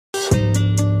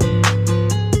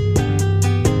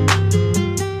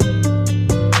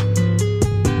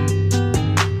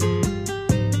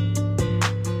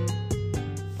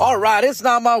right, it's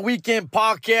not my weekend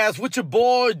podcast with your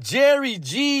boy Jerry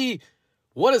G.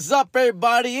 What is up,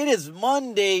 everybody? It is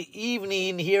Monday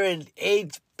evening here in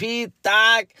HP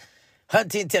Doc,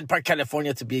 Huntington Park,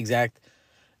 California, to be exact.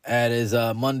 It is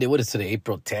Monday. What is today?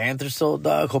 April 10th or so,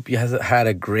 dog. Hope you guys had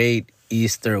a great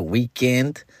Easter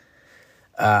weekend.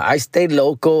 I stayed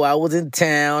local. I was in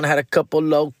town, had a couple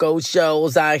local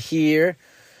shows out here,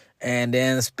 and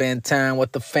then spent time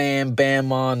with the fam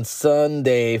bam on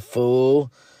Sunday,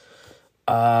 fool.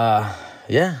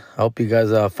 Yeah, I hope you guys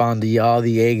found all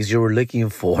the eggs you were looking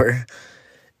for.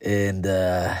 And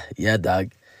yeah,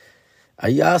 dog. Are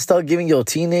y'all still giving your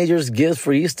teenagers gifts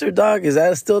for Easter, dog? Is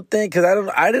that still a thing? Because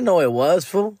I didn't know it was,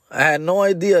 fool. I had no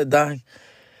idea, dog.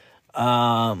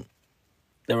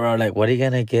 They were like, what are you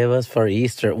going to give us for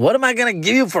Easter? What am I going to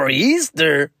give you for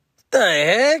Easter? What the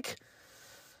heck?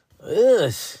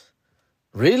 Ugh.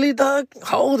 Really, dog?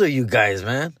 How old are you guys,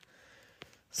 man?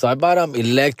 So I bought them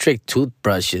electric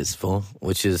toothbrushes, fool,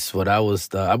 which is what I was...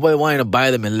 I wanted to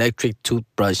buy them electric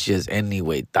toothbrushes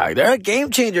anyway, dog. They're a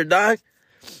game changer, dog.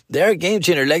 They're a game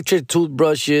changer. Electric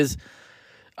toothbrushes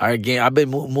are a game. I've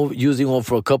been using one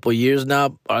for a couple years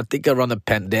now. I think around the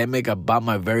pandemic, I bought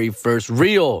my very first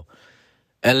real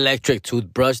electric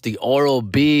toothbrush, the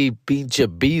Oral-B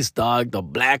Pinche Beast, dog, the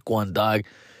black one, dog.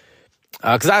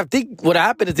 Because I think what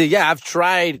happened is, I've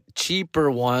tried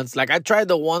cheaper ones. Like, I tried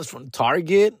the ones from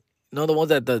Target. You know, the ones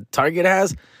that the Target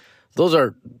has?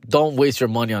 Don't waste your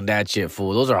money on that shit,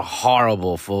 fool. Those are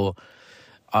horrible, fool.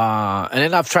 And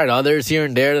then I've tried others here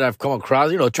and there that I've come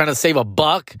across, trying to save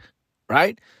 $1,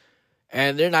 right?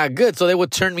 And they're not good. So they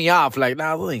would turn me off. Like,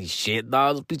 nah, those ain't shit,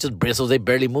 dog. Those pieces of bristles, they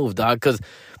barely move, dog. Because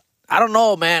I don't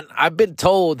know, man. I've been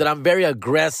told that I'm very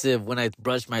aggressive when I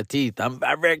brush my teeth.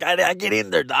 I get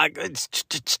in there, dog.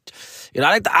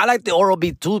 I like the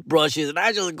Oral-B toothbrushes, and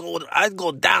I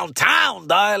go downtown,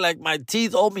 dog. Like, my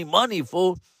teeth owe me money,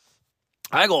 fool.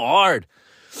 I go hard.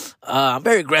 I'm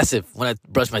very aggressive when I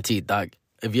brush my teeth, dog.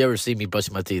 If you ever see me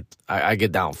brushing my teeth, I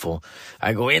get down, fool.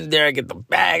 I go in there, I get the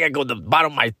bag, I go to the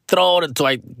bottom of my throat until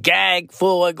I gag,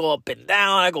 fool. I go up and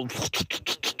down, I go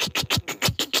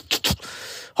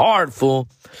hard, fool.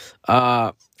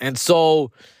 And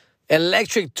so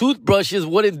electric toothbrushes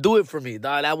wouldn't do it for me,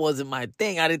 dog. That wasn't my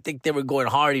thing. I didn't think they were going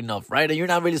hard enough, right? And you're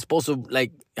not really supposed to,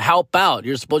 like, help out.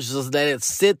 You're supposed to just let it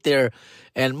sit there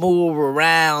and move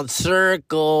around,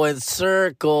 circle and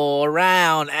circle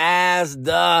around as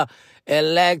the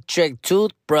electric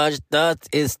toothbrush does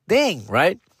its thing,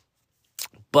 right?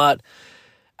 But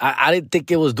I didn't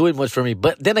think it was doing much for me.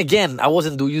 But then again, I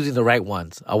wasn't using the right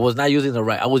ones. I was not using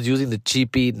I was using the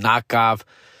cheapy, knockoff,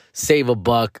 save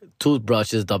 $1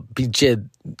 toothbrushes, the pinche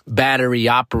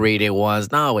battery-operated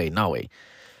ones. No way.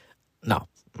 No,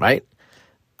 right?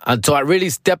 Until I really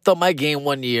stepped up my game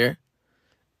one year,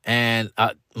 and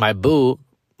my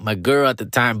girl at the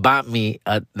time, bought me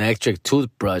an electric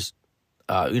toothbrush.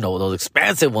 Those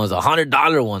expensive ones,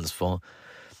 $100 ones, fool.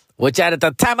 Which at the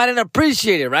time, I didn't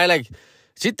appreciate it, right? Like,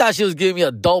 she thought she was giving me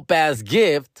a dope-ass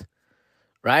gift,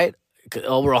 right?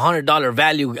 Over $100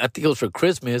 value. I think it was for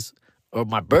Christmas or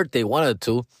my birthday, one of the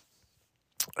two.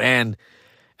 And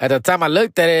at the time, I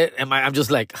looked at it, and I'm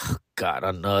just like, oh, God,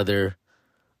 another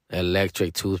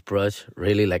electric toothbrush.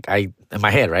 Really? Like, in my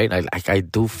head, right? I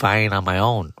do fine on my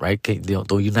own, right?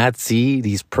 Do you not see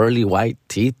these pearly white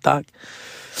teeth, doc?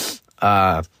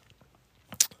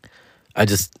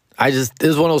 This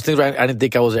is one of those things where I didn't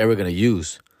think I was ever going to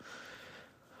use.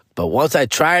 But once I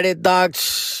tried it, dog,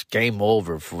 game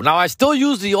over. Now, I still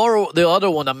use the other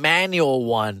one, the manual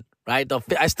one, right?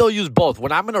 I still use both.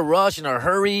 When I'm in a rush, in a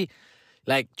hurry,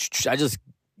 like,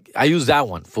 I use that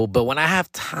one, fool. But when I have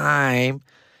time,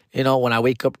 when I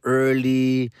wake up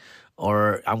early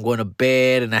or I'm going to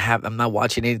bed and I'm not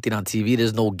watching anything on TV,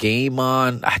 there's no game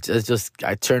on, I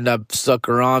turn that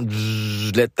sucker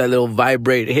on, let that little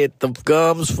vibrate hit the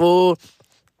gums, fool.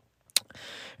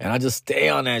 And I just stay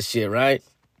on that shit, right?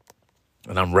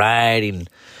 And I'm riding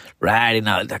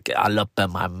all up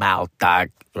in my mouth, dog,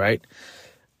 right?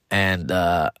 And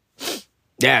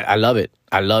yeah, I love it.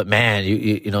 Man.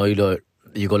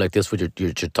 You go like this with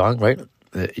your tongue, right?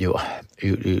 You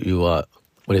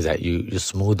what is that? You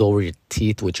smooth over your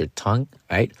teeth with your tongue,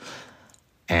 right?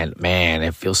 And man,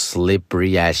 it feels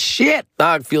slippery as shit,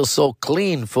 dog. Feels so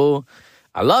clean, fool.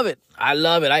 I love it.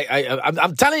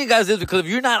 I'm telling you guys this because if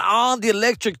you're not on the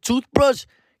electric toothbrush,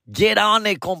 get on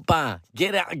it, compa.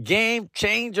 Get a game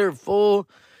changer, fool.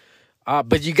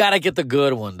 But you got to get the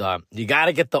good one, dog. You got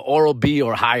to get the Oral-B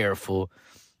or higher, fool.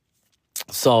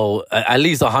 So, at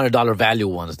least $100 value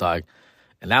ones, dog.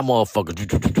 And that motherfucker,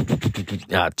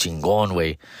 chingon,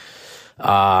 way.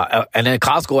 And then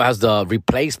Costco has the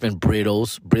replacement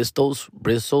bristles,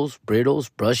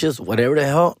 brushes, whatever the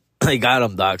hell. They got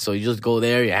them, dog. So you just go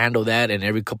there, you handle that, and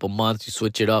every couple months you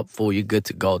switch it up, fool. You're good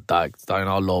to go, dog. Starting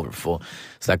all over, fool.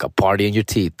 It's like a party in your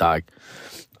teeth, dog.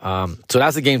 So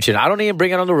that's a game changer. I don't even bring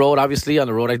it on the road. Obviously, on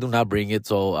the road, I do not bring it.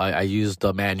 So I use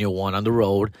the manual one on the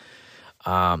road.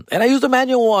 And I use the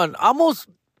manual one almost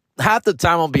half the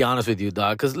time. I'll be honest with you,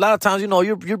 dog. Because a lot of times,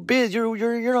 you're busy.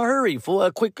 You're in a hurry for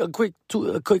a quick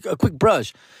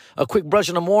brush. A quick brush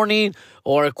in the morning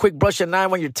or a quick brush at night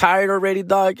when you're tired already,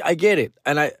 dog. I get it.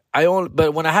 And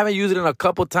but when I haven't used it in a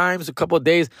couple of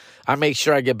days, I make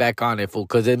sure I get back on it, fool,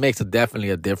 because it makes definitely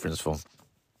a difference, fool.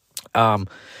 Now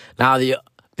the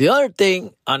other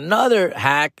thing, another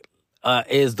hack,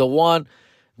 is the one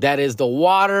that is the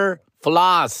water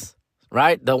floss,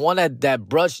 right? The one that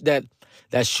brush that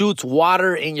shoots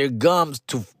water in your gums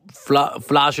to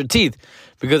floss your teeth.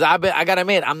 Because I gotta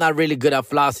admit, I'm not really good at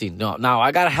flossing. No, now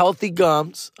I got healthy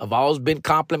gums. I've always been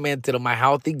complimented on my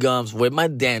healthy gums with my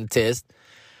dentist,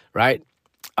 right?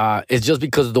 It's just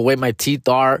because of the way my teeth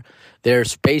are. They're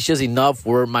spacious enough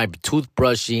where my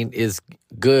toothbrushing is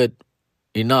good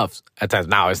enough at times.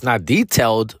 Now, it's not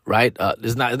detailed, right?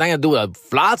 It's not gonna do what a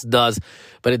floss does,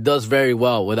 but it does very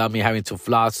well without me having to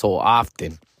floss so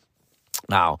often.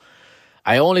 Now,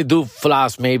 I only do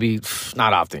floss maybe,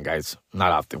 not often, guys.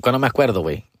 Not often. Cuando me acuerdo,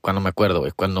 güey.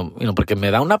 Porque me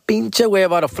da una pinche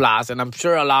hueva to floss, and I'm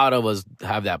sure a lot of us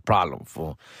have that problem,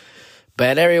 fool.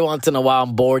 But every once in a while,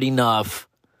 I'm bored enough,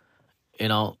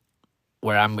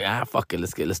 where I'm, fuck it,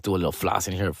 let's do a little floss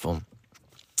in here, fool.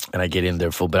 And I get in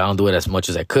there, fool, but I don't do it as much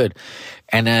as I could.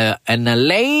 And a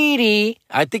lady,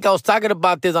 I think I was talking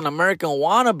about this on American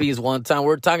Wannabes one time. We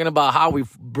were talking about how we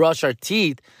brush our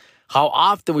teeth, how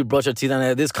often we brush our teeth.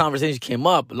 And this conversation came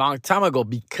up a long time ago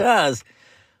because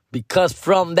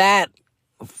from that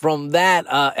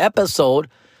episode,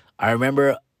 I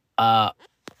remember a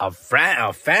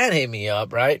fan hit me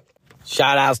up, right?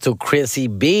 Shout outs to Chrissy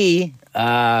B,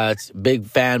 big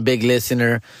fan, big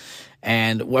listener.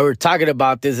 And we were talking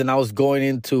about this, and I was going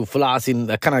into flossing,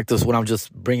 kind of like this when I'm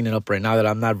just bringing it up right now that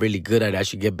I'm not really good at it. I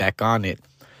should get back on it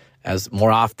as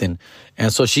more often.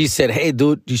 And so she said, hey,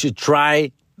 dude, you should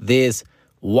try this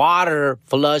water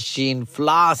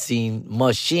flossing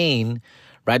machine,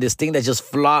 right? This thing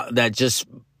that just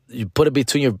you put it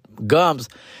between your gums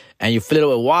and you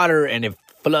fill it with water and it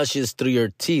flushes through your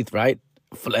teeth, right?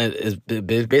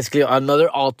 It's basically another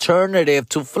alternative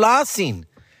to flossing,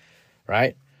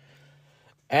 right?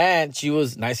 And she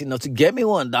was nice enough to get me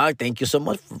one, dog. Thank you so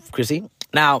much, Chrissy.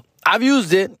 Now, I've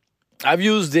used it.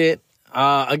 Again,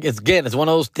 it's one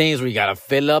of those things where you got to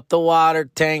fill up the water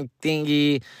tank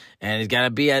thingy. And it's got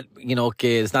to be at,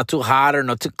 okay, it's not too hot or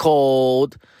not too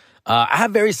cold. I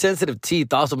have very sensitive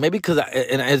teeth also. Maybe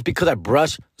it's because I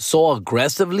brush so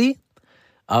aggressively.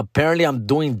 Apparently, I'm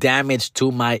doing damage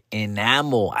to my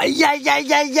enamel.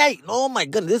 Oh, my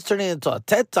goodness. This turned into a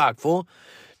TED Talk, fool.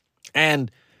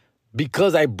 And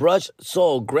because I brush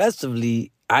so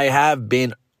aggressively, I have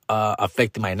been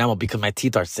affecting my enamel because my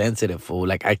teeth are sensitive, fool.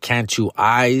 Like, I can't chew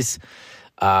ice.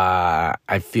 I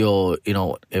feel,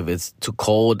 if it's too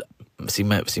cold, si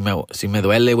me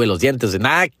duele, güey, los dientes.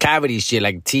 Not cavity shit,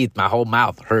 like teeth. My whole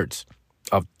mouth hurts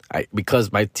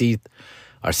because my teeth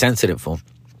are sensitive, fool.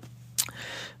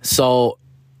 So,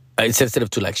 it's sensitive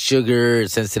to, like, sugar,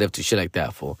 sensitive to shit like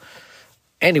that, fool.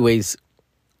 Anyways,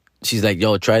 she's like,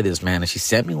 yo, try this, man. And she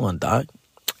sent me one, dog.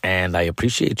 And I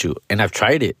appreciate you. And I've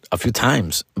tried it a few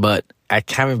times, but I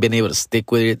haven't been able to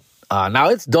stick with it. Now,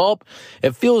 it's dope.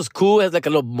 It feels cool. It has like a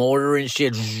little motor and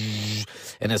shit.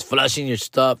 And it's flushing your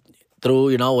stuff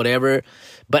through, whatever.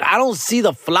 But I don't see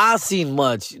the flossing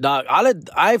much, dog.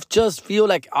 I just feel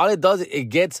like all it does,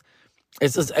 it just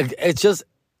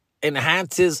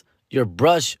enhances your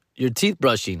teeth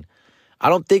brushing. I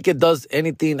don't think it does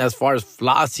anything as far as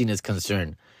flossing is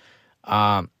concerned.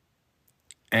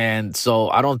 And so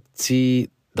I don't see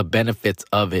the benefits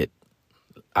of it.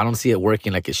 I don't see it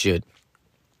working like it should.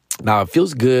 Now, it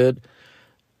feels good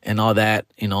and all that,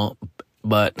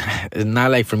 but it's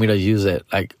not like for me to use it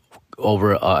like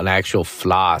over an actual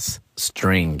floss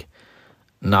string.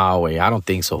 No way, I don't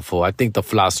think so, fool. I think the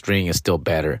floss string is still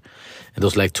better. And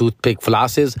those like toothpick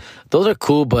flosses, those are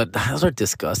cool, but those are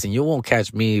disgusting. You won't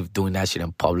catch me doing that shit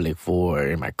in public, fool, or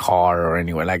in my car or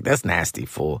anywhere. Like, that's nasty,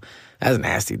 fool. That's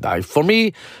nasty, dog. For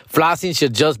me, flossing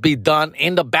should just be done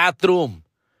in the bathroom.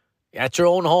 At your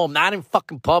own home, not in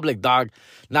fucking public, dog.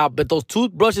 Now, but those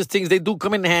toothbrushes things, they do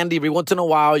come in handy every once in a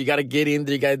while. You got to get in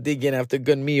there. You got to dig in after a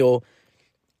good meal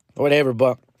or whatever.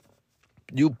 But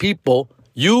you people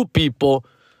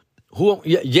who,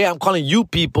 I'm calling you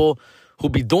people who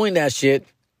be doing that shit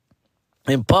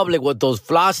in public with those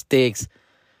floss sticks,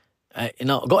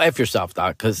 go F yourself,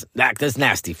 dog, because that's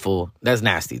nasty, fool. That's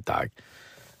nasty, dog.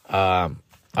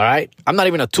 All right? I'm not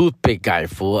even a toothpick guy,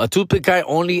 fool. A toothpick guy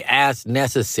only as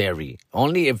necessary.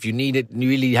 Only if you need it, you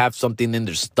really have something in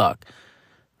there stuck.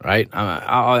 Right?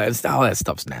 All that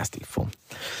stuff's nasty, fool.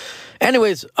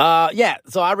 Anyways, yeah.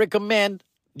 So I recommend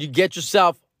you get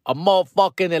yourself a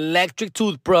motherfucking electric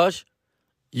toothbrush.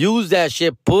 Use that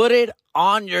shit. Put it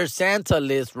on your Santa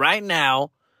list right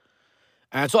now.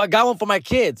 And so I got one for my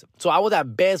kids. So I was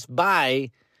at Best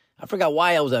Buy. I forgot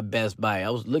why I was at Best Buy. I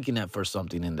was looking for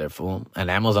something in there, fool. An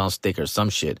Amazon sticker, some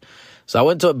shit. So I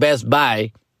went to a Best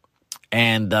Buy,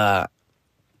 and I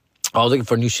was looking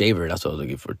for a new shaver. That's what I was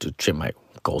looking for, to trim my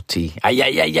goatee.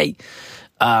 Ay.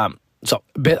 So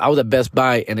I was at Best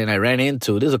Buy, and then I ran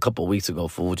into, this was a couple of weeks ago,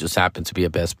 fool, just happened to be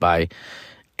at Best Buy.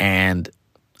 And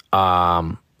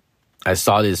I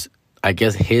saw this, I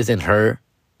guess, his and her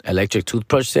electric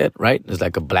toothbrush set, right? There's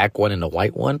like a black one and a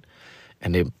white one.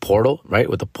 And the portal, right,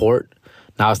 with the port.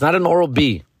 Now, it's not an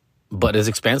Oral-B, but it's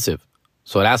expensive.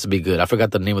 So it has to be good. I forgot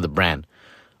the name of the brand.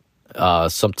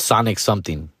 Some Sonic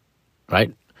something,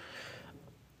 right?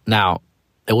 Now,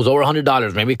 it was over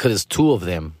 $100, maybe because it's two of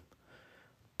them.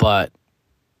 But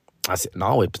I said,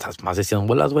 no, it's más de 100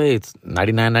 bolas, güey. It's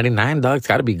 $99.99, dog. It's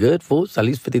got to be good, fool. It's at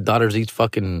least $50 each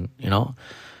fucking,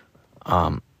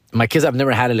 My kids have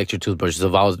never had electric toothbrushes.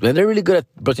 And they're really good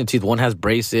at brushing teeth. One has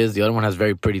braces. The other one has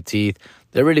very pretty teeth.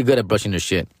 They're really good at brushing their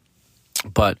shit.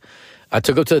 But I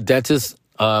took them to the dentist.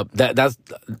 That's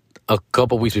a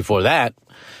couple weeks before that.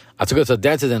 I took them to the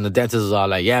dentist, and the dentist was all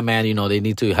like, yeah, man, they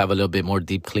need to have a little bit more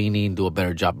deep cleaning, do a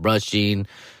better job brushing,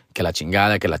 que la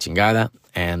chingada.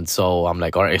 And so I'm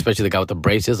like, all right, especially the guy with the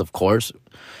braces, of course.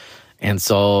 And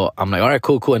so I'm like, all right,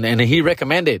 cool. And he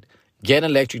recommended, get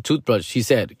an electric toothbrush. He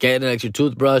said, get an electric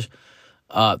toothbrush.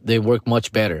 They work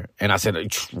much better. And I said,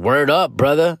 word up,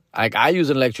 brother. Like, I use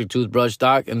an electric toothbrush,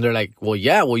 doc. And they're like, well,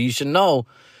 yeah, you should know.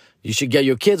 You should get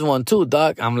your kids one too,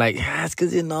 doc. I'm like, it's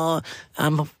because, I'm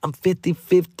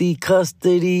 50-50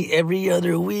 custody every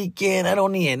other weekend. I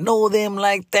don't even know them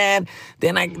like that.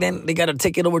 Then they got to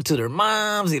take it over to their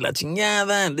moms, y la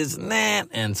chingada, and this and that.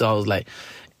 And so I was like,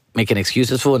 making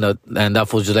excuses for it. And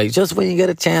that was just like, just when you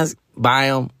get a chance, buy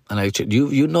them. And like,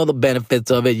 you know the benefits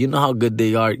of it. You know how good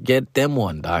they are. Get them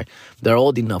one, dog. They're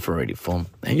old enough already, fool.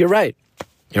 And you're right.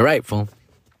 You're right, fool.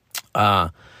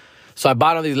 So I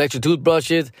bought them these electric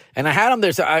toothbrushes, and I had them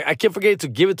there. So I kept forgetting to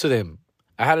give it to them.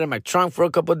 I had it in my trunk for a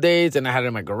couple of days, and I had it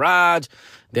in my garage.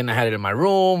 Then I had it in my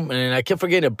room, and I kept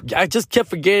forgetting. I just kept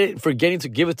forgetting to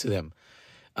give it to them.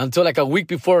 Until like a week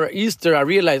before Easter, I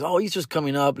realized, Easter's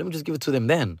coming up. Let me just give it to them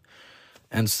then.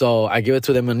 And so I gave it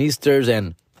to them on Easter's,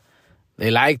 and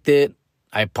they liked it.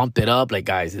 I pumped it up. Like,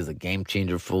 guys, this is a game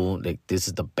changer, fool. Like, this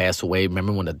is the best way.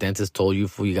 Remember when the dentist told you,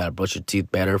 fool, you got to brush your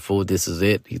teeth better, fool? This is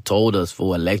it. He told us,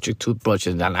 fool, electric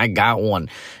toothbrushes. And I got one.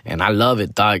 And I love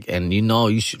it, dog. And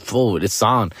you should, fool, it's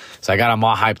on. So I got them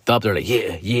all hyped up. They're like,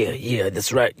 yeah,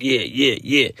 that's right.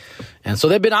 Yeah. And so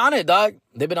they've been on it, dog.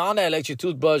 They've been on that electric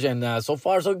toothbrush. And so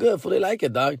far, so good, fool. They like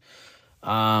it, dog.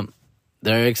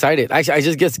 They're excited.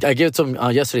 Actually, I gave it to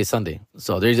them yesterday, Sunday.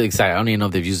 So they're excited. I don't even know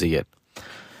if they've used it yet.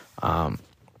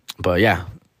 But yeah,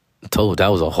 told that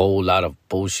was a whole lot of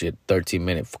bullshit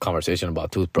 13-minute conversation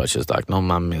about toothbrushes, like no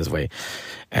mames way.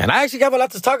 And I actually got a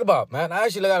lot to talk about, man. What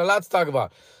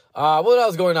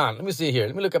else going on? Let me see here.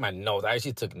 Let me look at my notes. I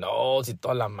actually took notes. Y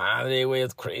toda la madre, way.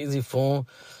 It's crazy, fool.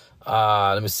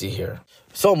 Let me see here.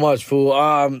 So much, fool.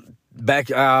 I've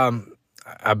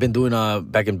been doing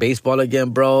back in baseball again,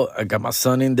 bro. I got my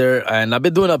son in there, and I've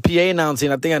been doing a PA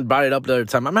announcing. I think I brought it up the other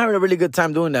time. I'm having a really good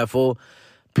time doing that, fool.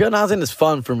 PA announcing is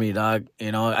fun for me, dog.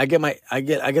 I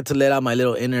get to let out my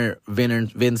little inner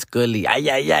Vince Scully.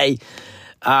 Ay.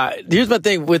 Here's my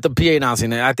thing with the PA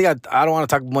announcing. I think I don't want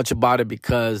to talk much about it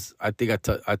because I think I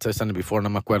touched on it before, and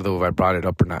I'm not quite sure if I brought it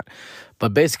up or not.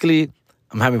 But basically,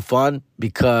 I'm having fun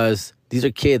because these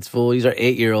are kids, fool. These are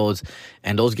 8-year-olds,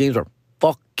 and those games are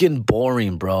fucking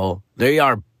boring, bro. They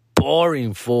are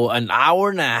boring, fool. An hour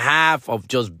and a half of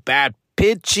just bad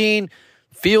pitching,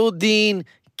 fielding,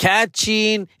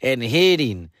 catching, and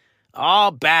hitting.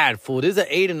 All bad, fool. These are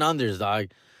 8 and unders, dog.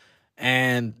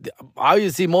 And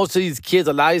obviously, most of these kids,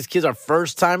 a lot of these kids are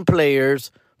first-time players,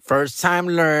 first-time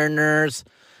learners,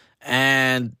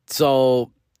 and so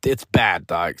it's bad,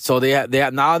 dog. So they have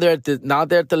now they're at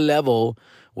the level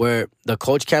where the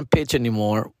coach can't pitch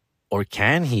anymore, or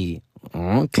can he?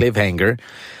 Cliffhanger.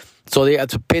 So they have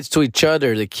to pitch to each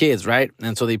other, the kids, right?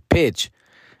 And so they pitch,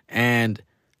 and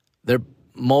they're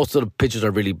most of the pitchers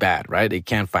are really bad, right? They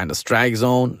can't find the strike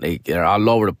zone. They're all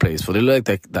over the place. They look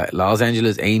like the Los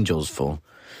Angeles Angels, fool.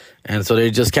 And so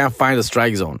they just can't find the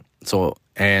strike zone. So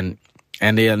and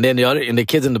then the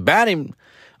kids in the batting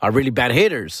are really bad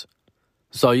hitters.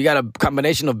 So you got a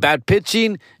combination of bad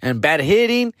pitching and bad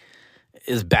hitting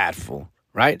is bad, fool,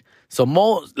 right? So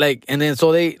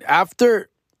after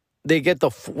they get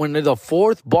when the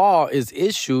fourth ball is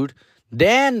issued,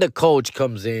 then the coach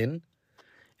comes in,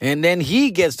 and then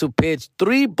he gets to pitch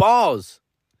three balls,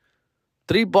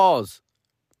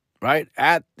 right,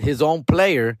 at his own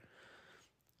player.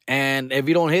 And if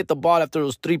you don't hit the ball after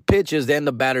those three pitches, then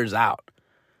the batter's out.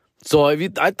 So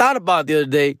I thought about it the other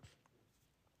day.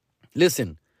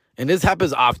 Listen, and this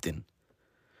happens often.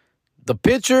 The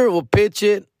pitcher will pitch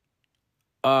it,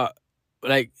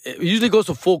 it usually goes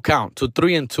to full count, to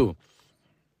 3-2,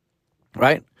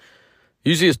 right?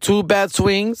 Usually it's two bad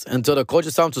swings until the coach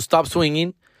is telling him to stop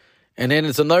swinging, and then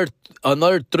it's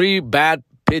another three bad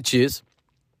pitches,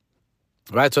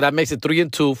 right? So that makes it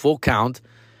 3-2, full count,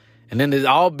 and then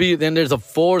there's a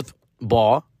fourth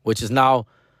ball, which is now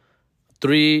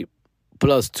 3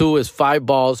 plus 2 is 5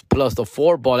 balls, plus the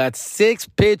 4 ball. That's 6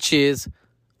 pitches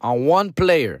on one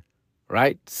player,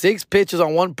 right? 6 pitches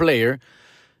on one player.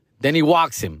 Then he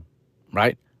walks him,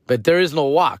 right? But there is no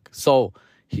walk. So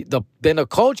then the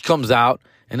coach comes out,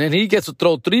 and then he gets to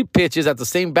throw 3 pitches at the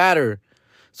same batter.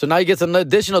 So now he gets an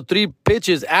additional 3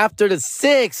 pitches after the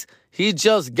 6 he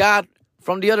just got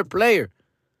from the other player.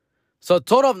 So a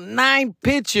total of 9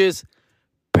 pitches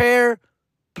per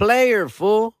player,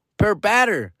 fool, per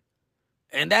batter.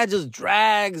 And that just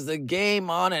drags the game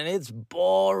on, and it's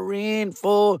boring,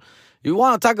 fool. You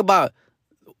want to talk about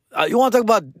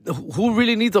who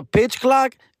really needs a pitch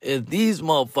clock? It's these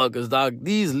motherfuckers, dog.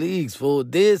 These leagues, fool.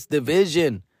 This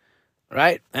division,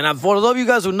 right? And for those of you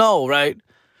guys who know, right?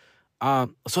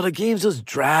 So the games just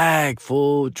drag,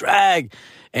 fool, drag.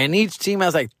 And each team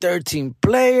has like 13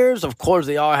 players. Of course,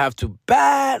 they all have to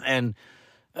bat, and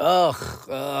then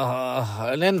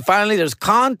finally there's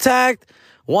contact.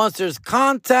 Once there's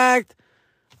contact,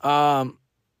 bad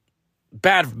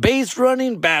base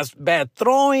running, bad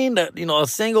throwing. A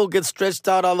single gets stretched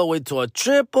out all the way to a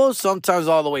triple, sometimes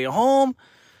all the way home.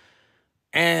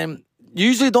 And you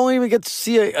usually don't even get to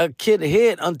see a kid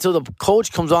hit until the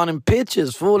coach comes on and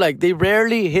pitches, fool. Like, they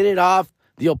rarely hit it off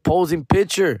the opposing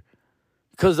pitcher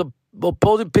because the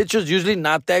opposing pitcher is usually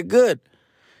not that good.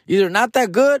 Either not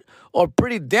that good or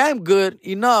pretty damn good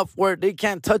enough where they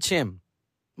can't touch him.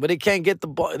 But they can't get the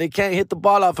ball. They can't hit the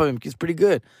ball off of him. He's pretty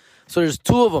good. So there's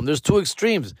 2 of them. There's 2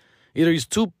 extremes. Either he's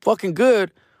too fucking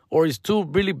good or he's too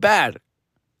really bad.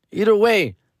 Either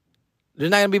way,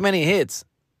 there's not gonna be many hits,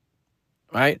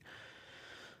 right?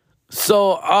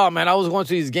 So, man, I was going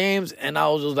to these games and I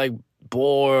was just like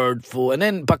bored, fool. And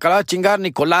then Bacala Chingar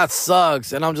Nicolas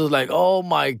sucks, and I'm just like, oh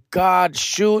my God,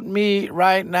 shoot me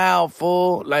right now,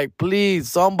 fool. Like, please,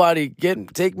 somebody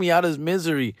take me out of this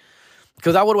misery.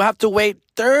 Because I would have to wait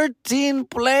 13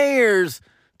 players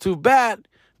to bat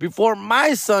before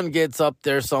my son gets up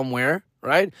there somewhere,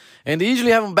 right? And they usually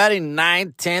have him batting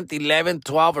 9th, 10th, 11th,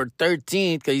 12th, or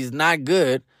 13th because he's not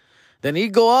good. Then he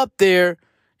go up there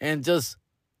and just,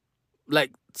 like,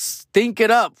 stink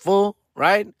it up, fool,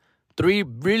 right? 3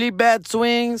 really bad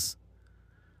swings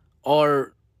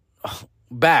or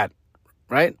bad,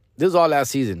 right? This is all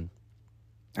last season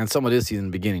and some of this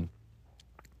season beginning.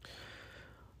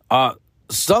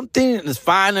 Something is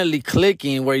finally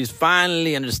clicking where he's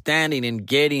finally understanding and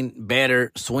getting better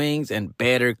swings and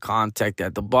better contact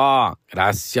at the ball.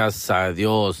 Gracias a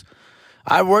Dios.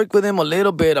 I worked with him a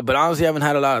little bit, but honestly, I haven't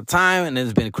had a lot of time, and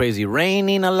it's been crazy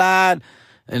raining a lot,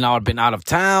 and I've been out of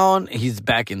town. He's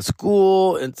back in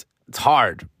school. It's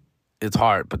hard. It's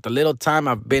hard. But the little time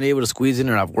I've been able to squeeze in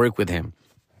there, I've worked with him.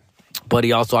 But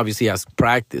he also obviously has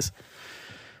practice.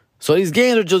 So these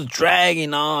games are just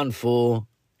dragging on, fool.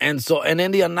 And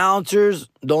then the announcers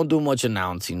don't do much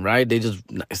announcing, right? They just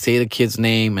say the kid's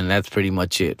name, and that's pretty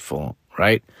much it, fool,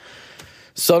 right?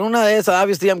 So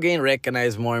obviously I'm getting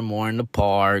recognized more and more in the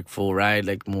park, fool, right?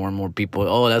 Like more and more people,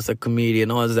 oh, that's a comedian.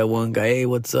 Oh, that's that one guy. Hey,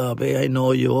 what's up? Hey, I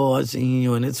know you. Oh, I seen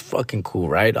you. And it's fucking cool,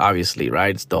 right? Obviously,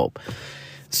 right? It's dope.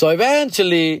 So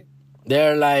eventually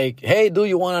they're like, hey, dude,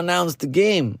 you want to announce the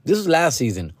game? This is last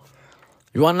season.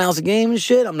 You want to announce the game and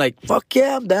shit? I'm like, fuck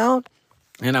yeah, I'm down.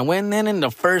 And I went in, and the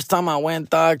first time I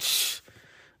went, dog,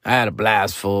 I had a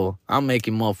blast, fool. I'm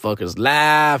making motherfuckers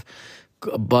laugh,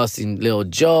 busting little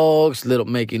jokes,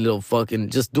 making little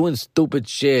fucking, just doing stupid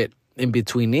shit in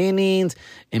between innings,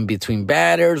 in between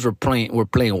batters. We're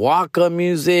playing walk-up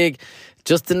music.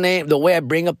 Just the way I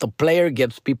bring up the player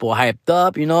gets people hyped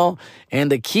up,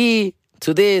 And the key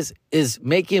to this is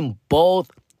making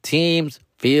both teams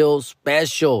feel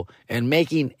special and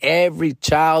making every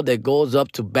child that goes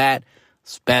up to bat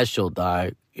special,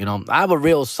 dog. You know, I have a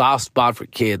real soft spot for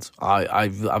kids.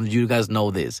 You guys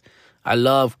know this. I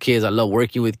love kids. I love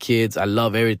working with kids. I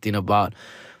love everything about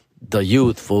the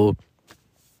youth, fool.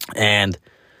 And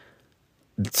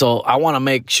so I want to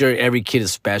make sure every kid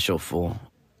is special, fool.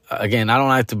 Again, I don't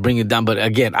like to bring it down, but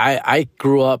again, I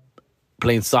grew up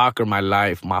playing soccer my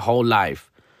whole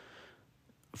life,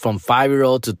 from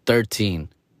 5-year-old to 13.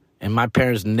 And my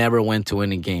parents never went to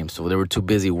any games, so they were too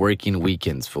busy working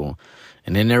weekends, fool.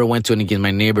 And they never went to any games.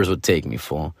 My neighbors would take me,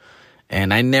 fool.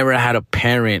 And I never had a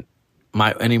parent,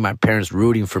 any of my parents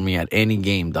rooting for me at any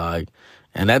game, dog.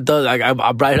 And that does, I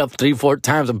brought it up 3-4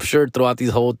 times, I'm sure, throughout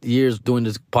these whole years doing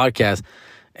this podcast.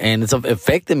 And it's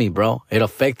affected me, bro. It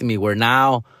affected me where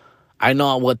now I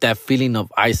know what that feeling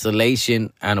of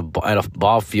isolation at a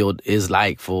ball field is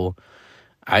like, fool.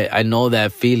 I know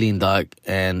that feeling, dog.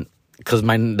 And because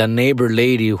the neighbor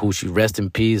lady, who she rest in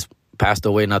peace, passed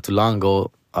away not too long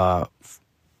ago,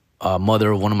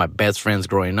 mother of one of my best friends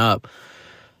growing up,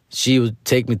 she would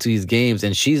take me to these games,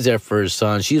 and she's there for her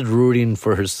son. She's rooting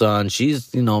for her son.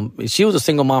 She's, you know, she was a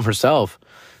single mom herself.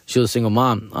 She was a single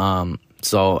mom.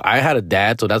 So I had a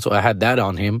dad, so that's why I had that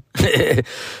on him. Hey,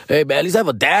 man, at least I have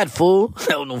a dad, fool.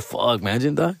 Oh, no, fuck,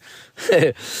 imagine that.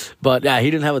 But, yeah, he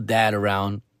didn't have a dad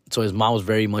around, so his mom was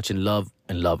very much and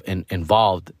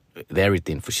involved with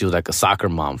everything. She was like a soccer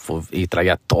mom. Y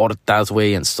traía tortas,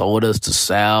 way, and sodas to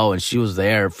sell, and she was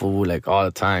there, fool, like, all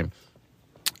the time.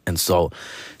 And so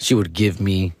she would give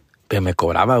me, me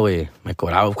cobraba, güey, me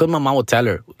cobraba. Because my mom would tell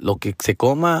her, lo que se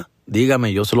coma,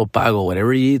 dígame, yo se lo pago,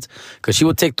 whatever he eats. Because she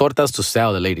would take tortas to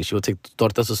sell, the lady. She would take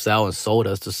tortas to sell and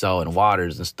sodas to sell and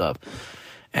waters and stuff.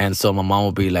 And so my mom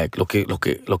would be like, lo que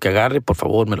agarre, por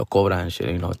favor, me lo cobra and shit.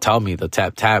 You know, tell me the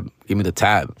tab, give me the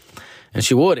tab. And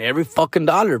she would, every fucking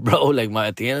dollar, bro. Like,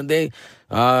 at the end of the day,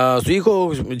 su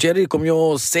hijo, Jerry,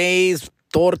 comió 6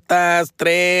 tortas,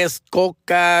 3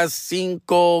 cocas,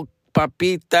 5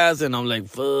 papitas, and I'm like,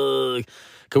 fuck.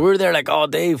 Because we were there like all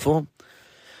day, fool.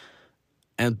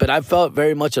 But I felt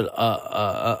very much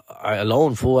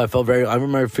alone, fool. I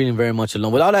remember feeling very much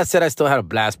alone. With all that said, I still had a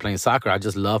blast playing soccer. I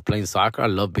just love playing soccer. I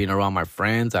love being around my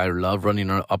friends. I love running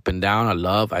up and down.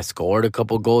 I scored a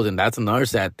couple goals, and that's another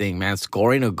sad thing, man.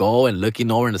 Scoring a goal and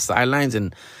looking over in the sidelines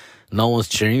and no one's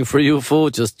cheering for you,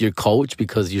 fool. Just your coach,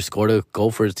 because you scored a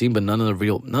goal for his team, but none of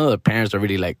the parents are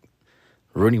really like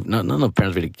rooting. None of the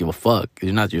parents really give a fuck.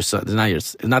 You're not your son.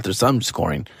 It's not their son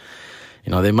scoring.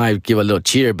 You know, they might give a little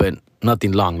cheer, but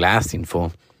nothing long lasting,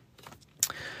 fool.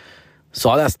 So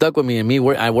all that stuck with me. And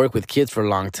I work with kids for a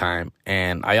long time,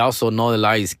 and I also know that a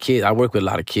lot of these kids. I work with a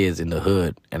lot of kids in the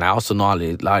hood, and I also know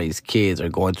a lot of these kids are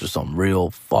going through some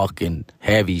real fucking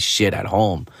heavy shit at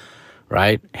home,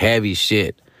 right? Heavy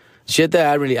shit. Shit that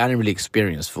I didn't really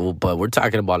experience, fool. But we're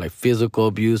talking about like physical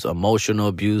abuse, emotional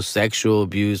abuse, sexual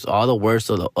abuse, all the worst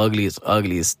of the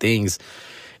ugliest things.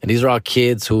 And these are all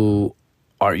kids who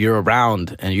you're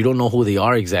around, and you don't know who they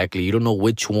are exactly. You don't know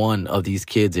which one of these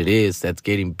kids it is that's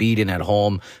getting beaten at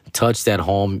home, touched at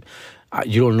home.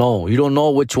 You don't know. You don't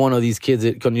know which one of these kids.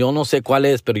 Yo no sé cuál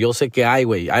es, pero yo sé que hay,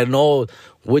 güey. I know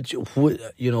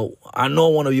I know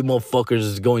one of you motherfuckers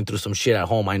is going through some shit at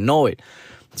home. I know it.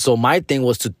 So my thing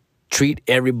was to treat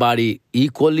everybody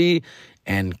equally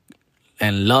and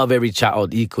love every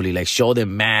child equally. Like, show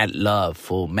them mad love,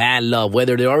 fool. Mad love.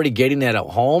 Whether they're already getting it at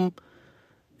home,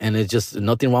 and it's just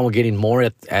nothing wrong with getting more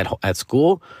at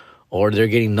school, or they're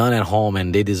getting none at home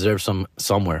and they deserve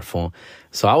somewhere, fool.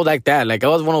 So I was like that. Like, I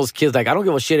was one of those kids, like, I don't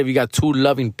give a shit if you got 2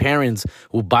 loving parents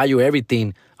who buy you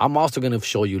everything. I'm also going to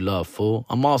show you love, fool.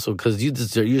 I'm also, because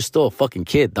you're still a fucking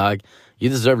kid, dog. You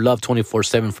deserve love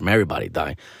 24/7 from everybody,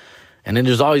 dog. And then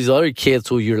there's all these other kids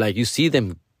who you're like, you see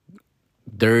them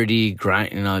dirty,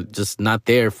 grind, just not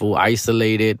there, fool,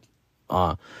 isolated.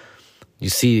 You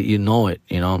see, you know it,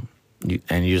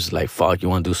 and you're just like, fuck, you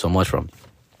want to do so much for them.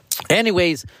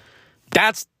 Anyways,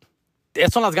 esas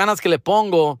son las ganas que le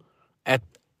pongo at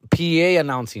PA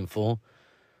announcing, fool.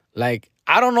 Like,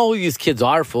 I don't know who these kids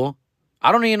are, fool.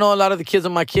 I don't even know a lot of the kids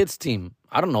on my kids' team.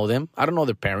 I don't know them. I don't know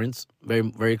their parents. Very,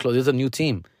 very close. It's a new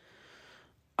team.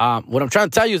 What I'm trying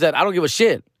to tell you is that I don't give a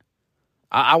shit.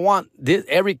 I want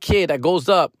every kid that goes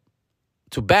up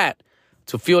to bat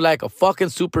to feel like a fucking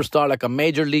superstar, like a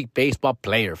Major League Baseball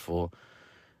player, fool.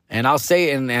 And I'll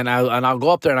say, and I'll go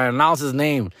up there and I announce his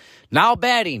name. Now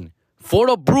batting for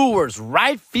the Brewers,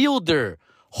 right fielder,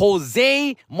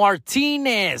 Jose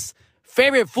Martinez.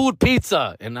 Favorite food,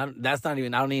 pizza. And I don't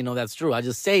even know that's true. I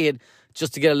just say it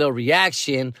just to get a little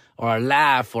reaction or a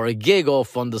laugh or a giggle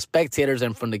from the spectators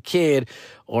and from the kid.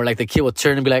 Or like the kid would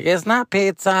turn and be like, it's not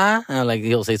pizza. And like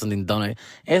he'll say something dumb like,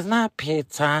 it's not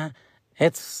pizza.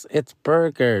 It's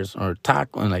burgers or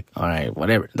taco. And like, all right,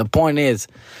 whatever. The point is,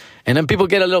 and then people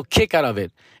get a little kick out of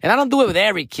it. And I don't do it with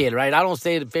every kid, right? I don't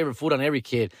say the favorite food on every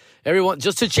kid. Everyone,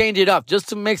 just to change it up, just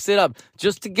to mix it up,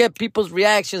 just to get people's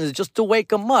reactions, just to wake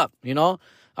them up, you know?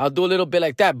 I'll do a little bit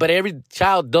like that. But every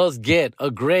child does get a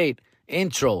great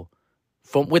intro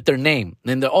with their name.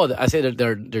 And I say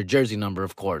their jersey number,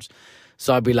 of course.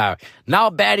 So I'll be like, now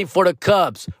batting for the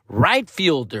Cubs, right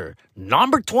fielder,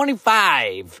 number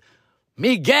 25,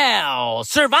 Miguel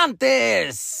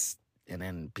Cervantes. And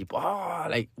then people,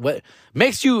 like, what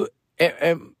makes you,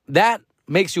 that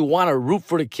makes you want to root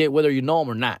for the kid, whether you know him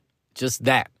or not. Just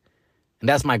that. And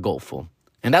that's my goal, fool.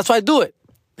 And that's why I do it.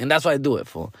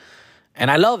 Fool. And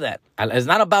I love that. It's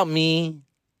not about me.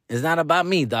 It's not about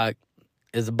me, dog.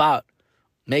 It's about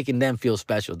making them feel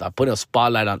special, dog. Putting a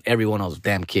spotlight on every one of those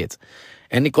damn kids.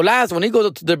 And Nicolas, when he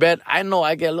goes to their bed, I know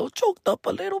I get a little choked up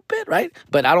a little bit, right?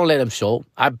 But I don't let him show.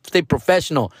 I stay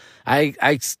professional.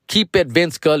 I keep it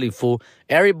Vince Scully, fool.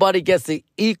 Everybody gets the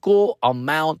equal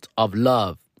amount of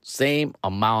love. Same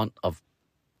amount of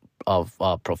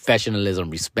professionalism,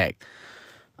 respect.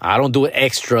 I don't do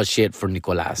extra shit for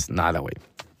Nicolas. Not that way.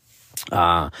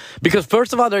 Because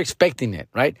first of all, they're expecting it,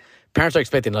 right? Parents are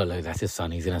expecting, oh, look, that's his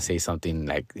son. He's going to say something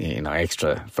like,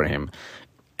 extra for him.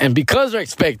 And because they're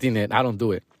expecting it, I don't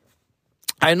do it.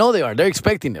 I know they are. They're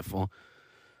expecting it, fool.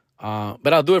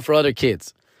 But I'll do it for other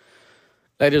kids.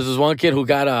 Like there's this one kid who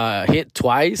got hit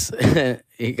twice.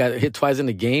 He got hit twice in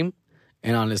the game.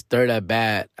 And on his third at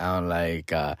bat, I'm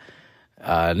like,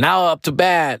 now up to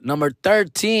bat, number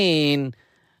 13,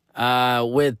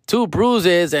 with 2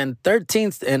 bruises and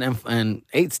 13 and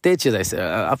 8 stitches. I said,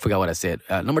 I forgot what I said.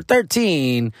 Number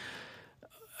 13,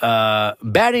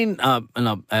 batting.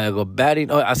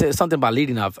 Batting. Oh, I said something about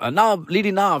leading off. Now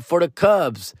leading off for the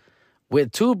Cubs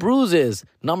with 2 bruises,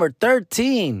 number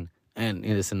 13, and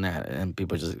this and that. And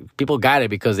people got it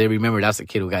because they remember that's the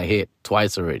kid who got hit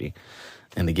twice already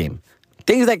in the game.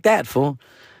 Things like that, fool.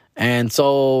 And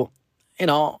so,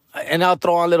 and I'll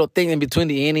throw on little things in between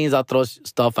the innings. I'll throw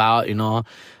stuff out,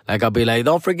 Like I'll be like,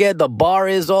 don't forget the bar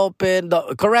is open.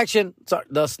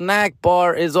 The snack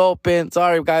bar is open.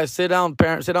 Sorry, guys, sit down,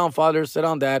 parents, sit down, father, sit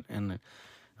down, dad. And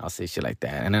I'll say shit like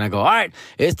that. And then I go, all right,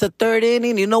 it's the 3rd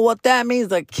inning. You know what that means?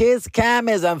 The kids cam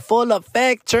is in full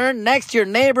effect. Turn next to your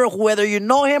neighbor, whether you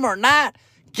know him or not.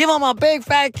 Give him a big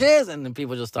fat kiss. And then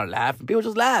people just start laughing. People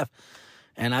just laugh.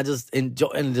 And I just enjoy,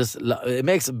 and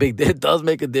it does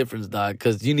make a difference, dog,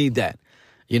 because you need that.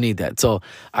 So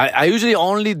I usually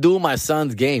only do my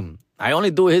son's game. I only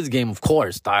do his game, of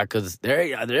course, dog, because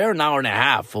they're an hour and a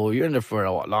half, fool. You're in there for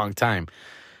a long time.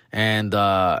 And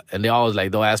they always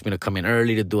they'll ask me to come in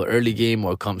early to do an early game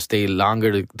or come stay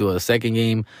longer to do a second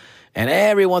game. And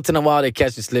every once in a while they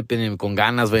catch me slipping in con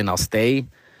ganas, and I'll stay.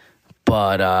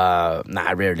 But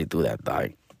I rarely do that,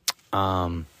 dog.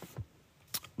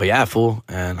 But yeah, fool,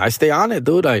 and I stay on it,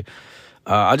 dude.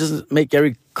 I just make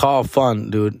every call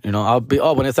fun, dude. I'll be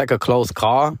when it's like a close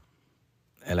call,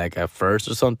 and like at first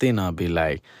or something, I'll be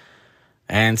like,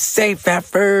 and safe at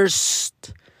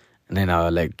first, and then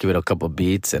I'll give it a couple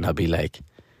beats, and I'll be like,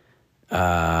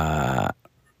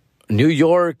 New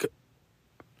York,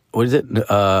 what is it?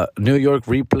 New York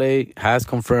replay has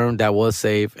confirmed that was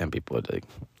safe, and people would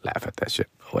laugh at that shit,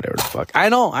 or whatever the fuck. I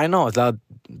know, it's a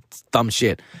dumb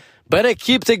shit. But it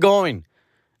keeps it going.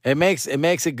 It makes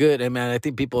it good. And man, I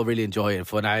think people really enjoy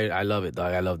it. And I love it,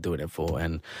 dog. I love doing it, fool.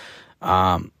 And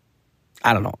I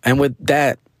don't know. And with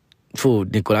that, fool,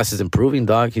 Nicolas is improving,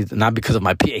 dog. He's not because of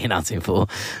my PA announcing, fool.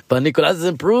 But Nicolas is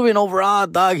improving overall,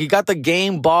 dog. He got the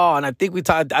game ball. And I think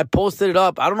I posted it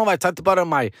up. I don't know if I talked about it on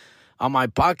my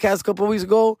podcast a couple of weeks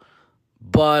ago.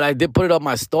 But I did put it on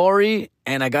my story,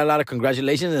 and I got a lot of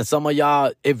congratulations. And some of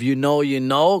y'all, if you know,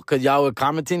 because y'all were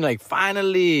commenting,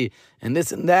 finally, and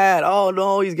this and that. Oh,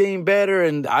 no, he's getting better.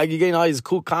 And I getting all these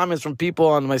cool comments from people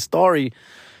on my story.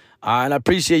 And I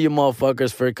appreciate you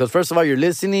motherfuckers because first of all, you're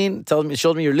listening.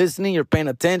 Shows me you're listening. You're paying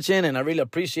attention. And I really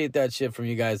appreciate that shit from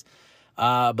you guys.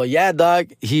 But yeah,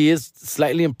 dog, he is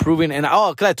slightly improving. And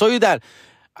because I told you that.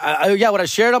 What I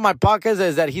shared on my podcast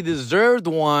is that he deserved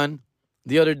one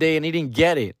the other day, and he didn't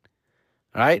get it,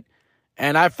 right?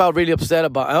 And I felt really upset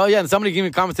about and somebody gave me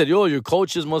a comment and said, yo, your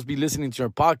coaches must be listening to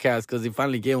your podcast because they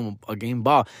finally gave him a game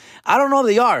ball. I don't know if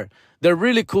they are. They're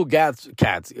really cool cats.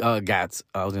 I was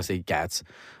going to say gats.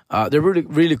 They're really,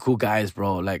 really cool guys,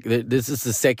 bro. This is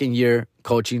the 2nd year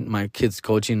coaching my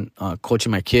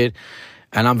kid,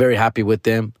 and I'm very happy with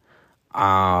them.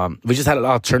 We just had a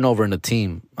lot of turnover in the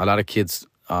team. A lot of kids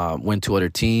went to other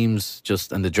teams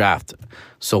just in the draft.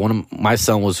 So my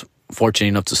son was fortunate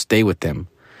enough to stay with them.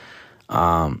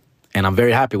 And I'm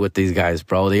very happy with these guys,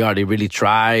 bro. They really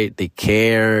try. They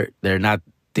care. They're not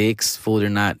dicks, fool. They're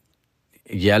not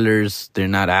yellers. They're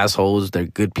not assholes. They're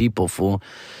good people, fool.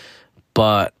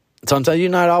 But sometimes you're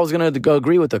not always going to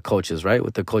agree with the coaches, right?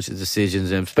 With the coaches'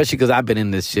 decisions, and especially because I've been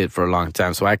in this shit for a long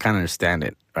time, so I kind of understand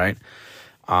it, right?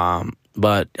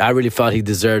 But I really felt he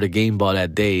deserved a game ball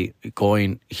that day.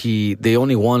 They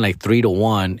only won like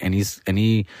 3-1, and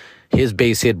his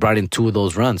base hit brought in 2 of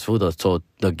those runs, fool. So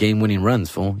the game-winning runs,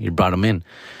 fool. He brought them in.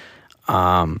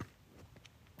 But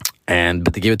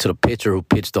they gave it to the pitcher who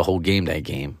pitched the whole game that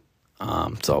game.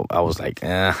 So I was like,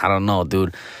 I don't know,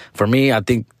 dude. For me, I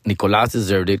think Nicolas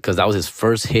deserved it because that was his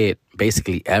first hit,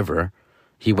 basically ever.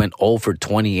 He went 0 for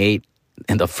 28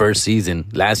 in the first season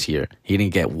last year. He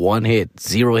didn't get 1 hit,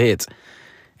 0 hits.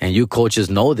 And you coaches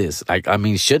know this.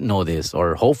 Should know this,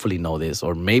 or hopefully know this,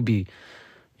 or maybe,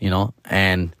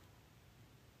 and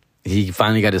he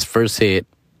finally got his first hit.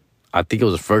 I think it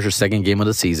was the first or second game of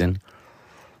the season.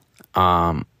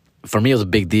 For me, it was a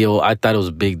big deal. I thought it was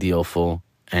a big deal, fool.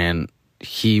 And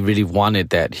he really wanted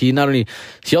that. He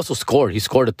also scored. He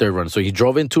scored a third run. So he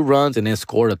drove in 2 runs and then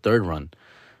scored a third run.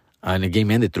 And the game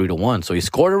ended 3-1. So he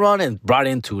scored a run and brought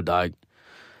in 2, dog.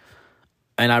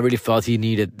 And I really felt he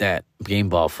needed that game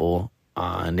ball, fool.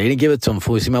 And they didn't give it to him,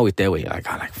 fool. See my way that way. I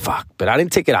got like, fuck. But I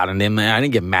didn't take it out on them, man. I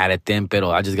didn't get mad at them,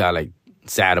 pero I just got like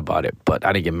sad about it. But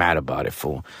I didn't get mad about it,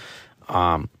 fool.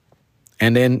 And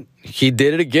then he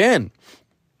did it again.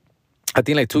 I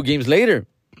think like 2 games later,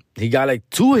 he got like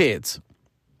 2 hits.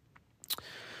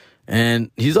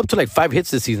 And he's up to like 5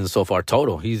 hits this season so far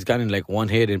total. He's gotten like 1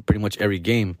 hit in pretty much every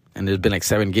game. And there's been like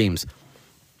 7 games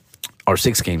or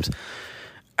 6 games.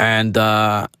 And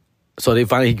so he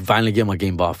finally gave him a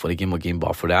game ball. They gave him a game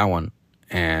ball for that one.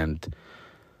 And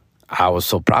I was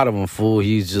so proud of him, fool.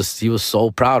 He was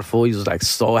so proud, fool. He was like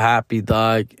so happy,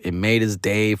 dog. It made his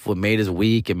day, fool. It made his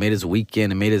week. It made his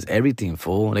weekend. It made his everything,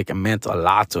 fool. Like, it meant a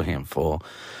lot to him, fool.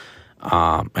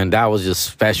 And that was just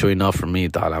special enough for me,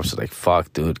 dog. I was just like,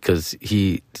 fuck, dude. Because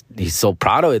he's so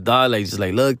proud of it, dog. Like, just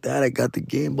like, look, Dad, I got the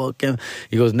game ball.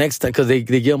 He goes, next time, because they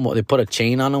put a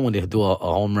chain on him when they do a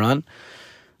home run.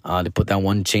 They put that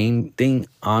one chain thing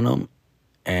on him.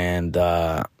 And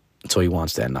so he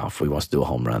wants that now. He wants to do a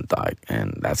home run, dog.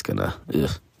 And that's going to,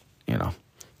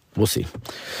 we'll see.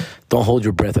 Don't hold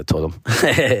your breath, I told him.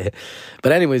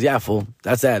 But anyways, yeah, fool.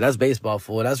 That's that. That's baseball,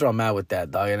 fool. That's where I'm at with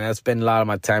that, dog. And I spend a lot of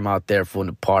my time out there, fool, in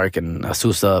the park and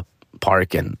Azusa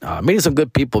Park. And meeting some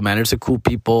good people, man. There's some cool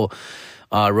people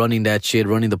running that shit,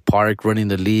 running the park, running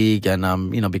the league. And,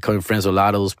 becoming friends with a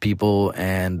lot of those people.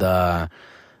 And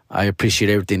I appreciate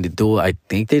everything they do. I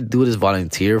think they do this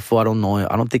volunteer, fool. I don't know.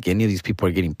 I don't think any of these people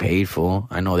are getting paid, fool.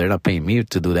 I know they're not paying me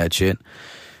to do that shit.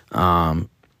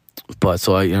 But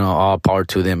so, all power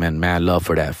to them, and mad love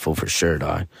for that, fool, for sure,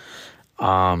 dog.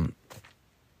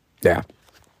 Yeah.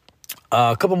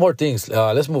 A couple more things.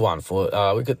 Let's move on, fool.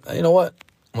 We could, you know what?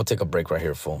 I'm going to take a break right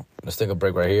here, fool. Let's take a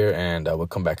break right here, and we'll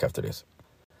come back after this.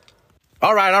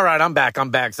 All right. I'm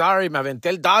back. Sorry, me aventé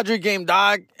el Dodger game,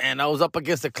 dog. And I was up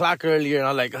against the clock earlier, and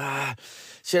I'm like,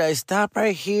 should I stop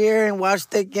right here and watch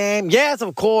the game? Yes,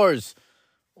 of course.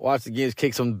 Watch the games,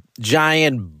 kick some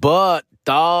giant butt,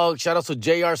 dog. Shout out to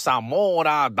J.R.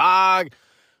 Zamora, dog.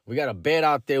 We got a bet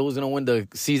out there who's going to win the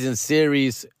season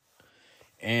series.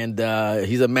 And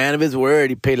he's a man of his word.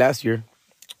 He paid last year.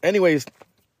 Anyways,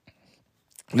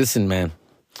 listen, man.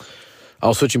 I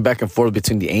was switching back and forth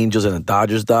between the Angels and the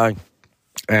Dodgers, dog.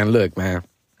 And look, man,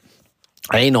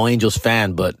 I ain't no Angels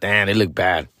fan, but, damn, they look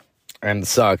bad. And it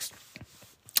sucks.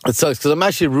 It sucks because I'm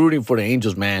actually rooting for the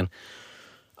Angels, man.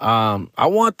 I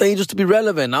want the Angels to be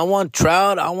relevant. I want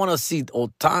Trout. I want to see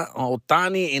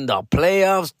Ohtani in the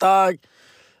playoffs, dog.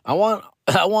 I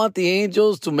want the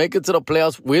Angels to make it to the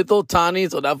playoffs with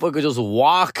Ohtani so that fucker just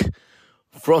walk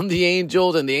from the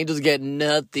Angels and the Angels get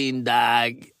nothing,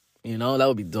 dog. That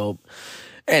would be dope.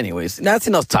 Anyways, that's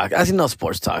enough talk. That's enough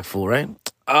sports talk, fool, right?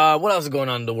 What else is going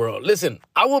on in the world? Listen,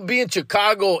 I will be in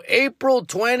Chicago April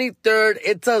 23rd.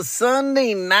 It's a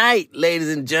Sunday night, ladies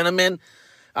and gentlemen.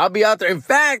 I'll be out there. In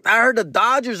fact, I heard the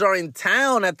Dodgers are in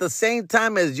town at the same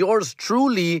time as yours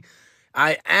truly.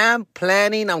 I'm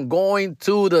going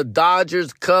to the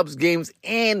Dodgers-Cubs games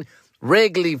in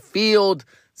Wrigley Field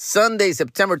Sunday,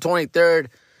 September 23rd.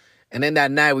 And then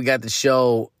that night, we got the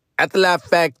show at the Laugh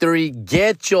Factory.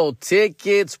 Get your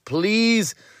tickets,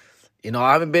 please.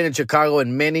 I haven't been in Chicago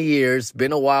in many years.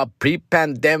 Been a while,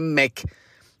 pre-pandemic.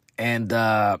 And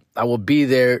I will be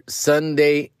there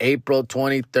Sunday, April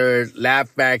 23rd, Laugh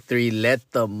Factory.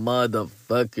 Let the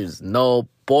motherfuckers know.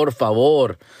 Por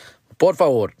favor. Por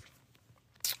favor.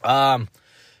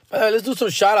 Let's do some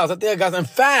shout-outs. I think I got some. In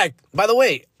fact, by the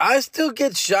way, I still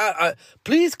get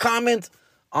please comment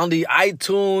on the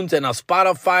iTunes and on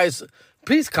Spotify.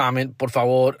 Please comment, por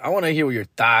favor. I want to hear your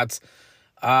thoughts.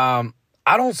 I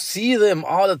don't see them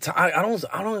all the time. I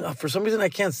don't, for some reason, I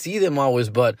can't see them always,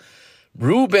 but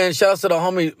Ruben, shout out to the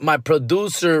homie, my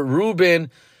producer,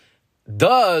 Ruben,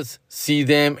 does see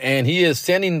them, and he is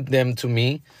sending them to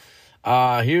me.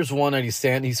 Here's one that he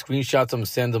sent. He screenshots them and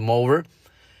sends them over.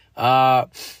 Let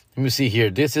me see here.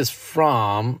 This is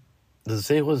from, does it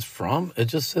say who it's from? It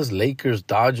just says Lakers,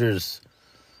 Dodgers.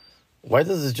 Why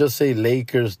does it just say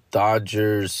Lakers,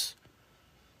 Dodgers,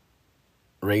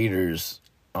 Raiders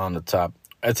on the top?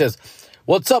 It says,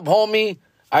 what's up, homie?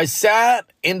 I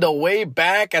sat in the way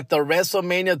back at the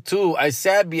WrestleMania 2. I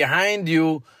sat behind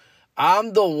you.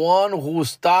 I'm the one who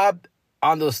stopped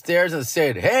on the stairs and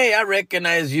said, hey, I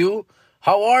recognize you.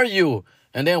 How are you?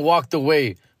 And then walked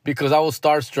away because I was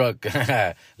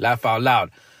starstruck. Laugh out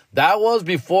loud. That was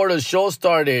before the show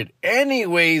started.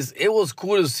 Anyways, it was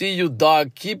cool to see you,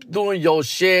 dog. Keep doing your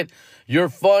shit. You're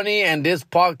funny, and this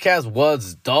podcast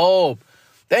was dope.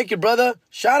 Thank you, brother.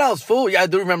 Shout-outs, fool. Yeah, I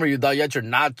do remember you, dog. You had your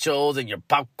nachos and your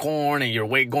popcorn and your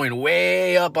weight going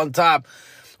way up on top.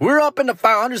 We're up in the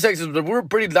 500 sections, but we're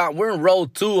pretty down. We're in row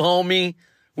 2, homie.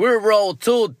 We're in row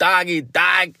 2, doggy,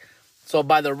 dog. So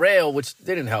by the rail, which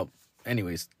didn't help.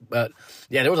 Anyways, but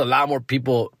yeah, there was a lot more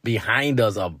people behind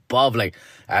us above, like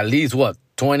at least,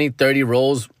 20, 30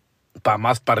 rows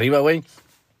más para arriba, güey.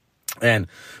 And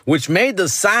which made the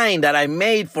sign that I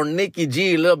made for Nikki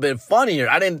G a little bit funnier.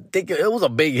 I didn't think it was a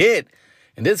big hit.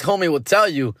 And this homie will tell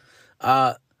you,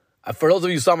 for those of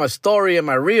you who saw my story and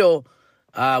my reel,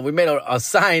 we made a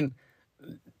sign.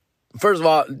 First of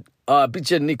all,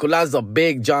 Piche Nicolas is a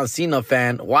big John Cena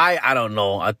fan. Why? I don't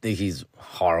know. I think he's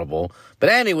horrible. But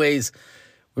anyways,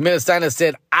 we made a sign that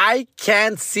said, I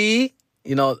can't see.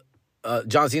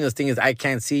 John Cena's thing is, I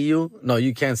can't see you. No,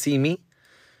 you can't see me.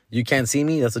 You can't see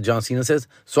me. That's what John Cena says.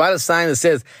 So I had a sign that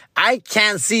says, I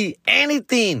can't see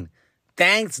anything.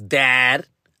 Thanks, Dad,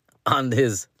 on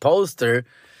his poster.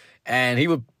 And he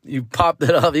popped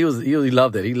it up. He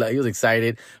loved it. He was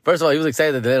excited. First of all, he was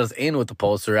excited that they let us in with the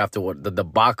poster after the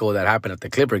debacle that happened at the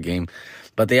Clipper game.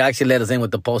 But they actually let us in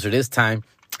with the poster this time.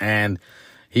 And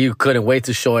he couldn't wait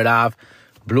to show it off.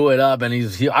 Blew it up. And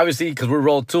he obviously, because we're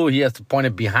roll 2, he has to point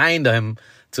it behind him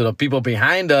to the people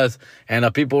behind us, and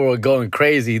the people were going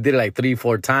crazy. He did it like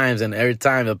 3-4 times, and every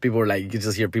time the people were like, you could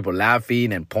just hear people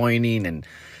laughing and pointing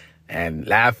and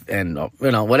laugh and,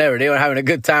 whatever. They were having a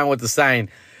good time with the sign.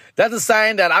 That's a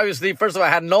sign that obviously, first of all, I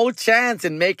had no chance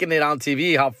in making it on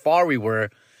TV, how far we were.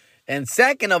 And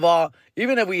second of all,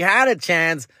 even if we had a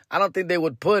chance, I don't think they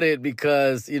would put it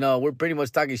because, we're pretty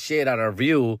much talking shit at our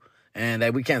view and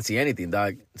that we can't see anything,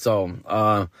 dog. So,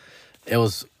 it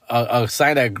was a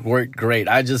sign that worked great.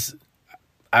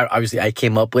 Obviously I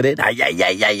came up with it.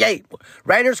 Yay.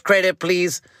 Writer's credit,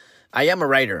 please. I am a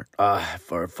writer.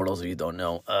 For those of you who don't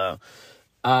know.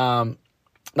 I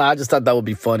just thought that would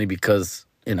be funny because,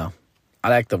 I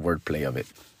like the wordplay of it.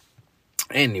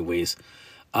 Anyways,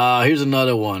 here's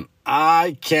another one.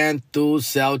 I can't do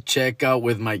self-checkout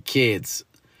with my kids.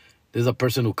 There's a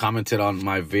person who commented on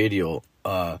my video.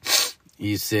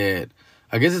 He said,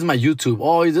 I guess it's my YouTube.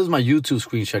 Oh, this is my YouTube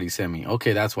screenshot he sent me.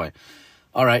 Okay, that's why.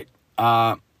 All right.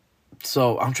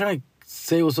 So I'm trying to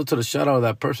say what's up to the shout out of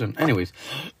that person. Anyways.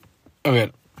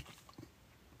 Okay.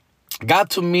 Got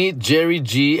to meet Jerry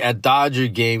G at Dodger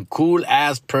game. Cool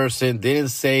ass person. Didn't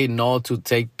say no to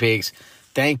take pics.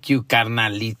 Thank you,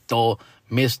 carnalito.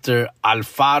 Mr.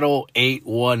 Alfaro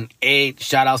 818.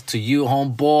 Shout outs to you,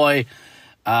 homeboy.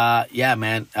 Yeah,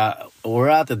 man. We're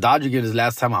at the Dodger game this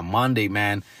last time on Monday,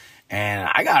 man. And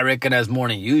I got recognized more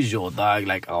than usual, dog.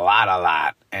 Like a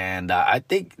lot. And I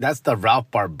think that's the Ralph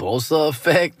Barbosa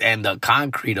effect and the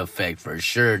concrete effect for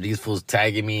sure. These fools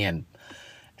tagging me and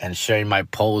sharing my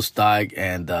post, dog.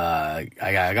 And I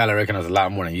got to recognize a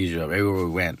lot more than usual. Everywhere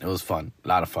we went, it was fun. A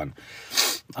lot of fun.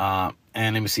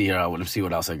 And let me see here. Let me see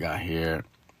what else I got here.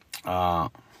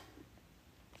 Let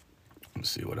me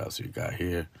see what else we got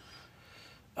here.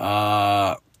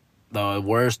 The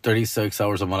worst 36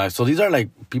 hours of my life. So these are like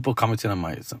people commenting on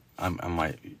my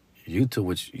YouTube,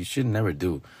 which you should never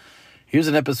do. Here's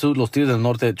an episode, Los Tigres del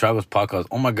Norte Tribals Podcast.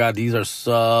 Oh my God, these are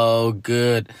so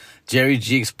good. Jerry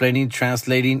G explaining,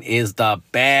 translating is the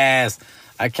best.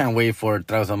 I can't wait for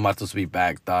Tribals del Norte to be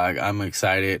back, dog. I'm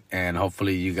excited, and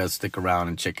hopefully you guys stick around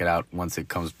and check it out once it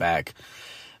comes back.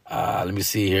 Let me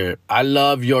see here. I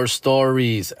love your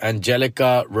stories.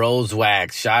 Angelica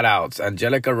Rosewax. Shout outs.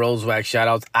 Angelica Rosewax. Shout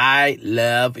outs. I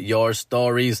love your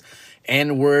stories.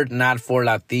 N-word, not for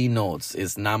Latinos.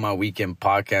 It's not my weekend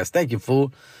podcast. Thank you,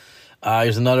 fool.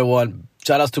 Here's another one.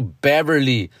 Shout outs to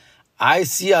Beverly. I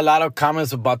see a lot of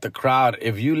comments about the crowd.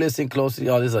 If you listen closely,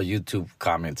 these are YouTube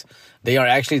comments. They are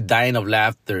actually dying of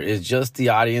laughter. It's just the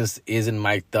audience isn't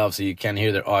mic'd up, so you can't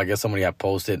hear their... I guess somebody had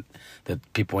posted that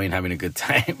people ain't having a good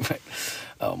time.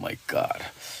 Oh, my God.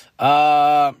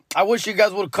 I wish you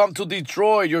guys would come to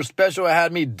Detroit. Your special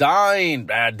had me dying.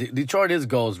 Detroit is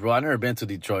goals, bro. I've never been to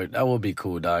Detroit. That would be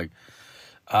cool, dog.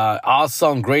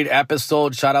 Awesome. Great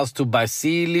episode. Shout-outs to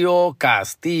Basilio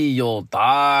Castillo,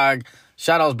 dog.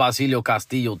 Shout-outs Basilio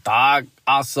Castillo, dog.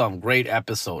 Awesome. Great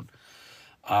episode.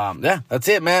 Yeah, that's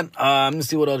it, man. Let me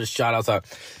see what other shout-outs are.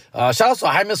 Shout-outs to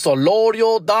Jaime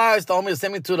Solorio, dog. The homie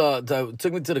sent me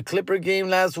took me to the Clipper game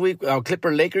last week.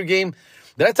 Clipper-Laker game.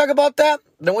 Did I talk about that?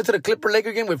 Then went to the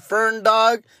Clipper-Laker game with Fern,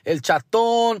 dog. El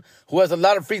Chaton, who has a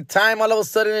lot of free time all of a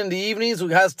sudden in the evenings, who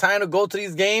has time to go to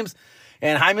these games.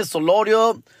 And Jaime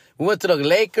Solorio, we went to the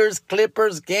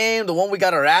Lakers-Clippers game, the one we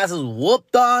got our asses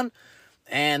whooped on.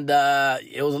 And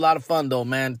it was a lot of fun, though,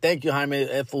 man. Thank you, Jaime.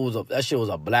 That shit was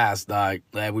a blast, dog.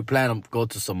 We plan to go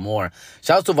to some more.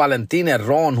 Shout out to Valentin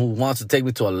Herron, who wants to take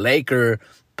me to a Laker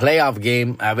playoff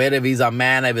game. I bet if he's a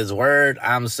man of his word,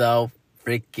 I'm so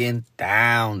freaking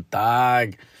down,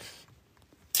 dog.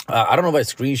 I don't know if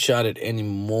I screenshot it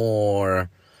anymore.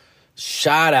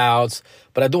 Shout outs.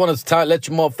 But I do want to let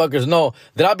you motherfuckers know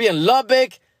that I'll be in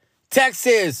Lubbock,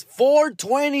 Texas.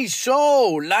 420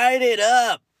 show. Light it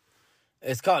up.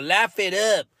 It's called Laugh It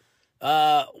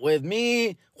Up. With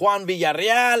me, Juan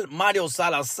Villarreal, Mario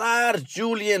Salazar,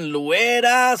 Julian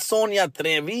Luera, Sonia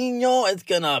Trevino. It's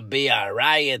going to be a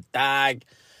riot, dog.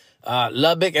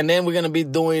 Lubbock. And then we're going to be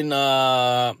doing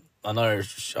another,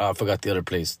 I forgot the other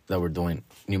place that we're doing,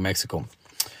 New Mexico.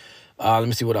 Let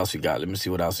me see what else we got. Who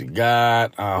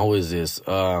is this?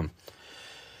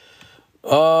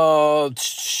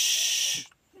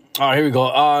 Here we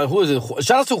go. Who is it?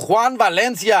 Shout out to Juan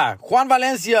Valencia.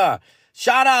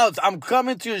 Shout outs. I'm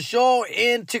coming to your show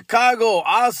in Chicago.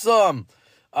 Awesome.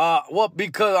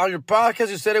 Because on your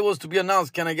podcast you said it was to be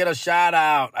announced. Can I get a shout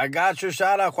out? I got your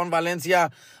shout out, Juan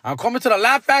Valencia. I'm coming to the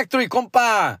Laugh Factory,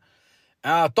 compa.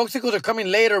 Toxicos are coming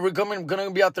later. Gonna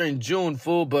be out there in June,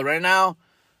 fool. But right now,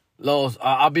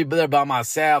 I'll be there by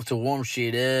myself to warm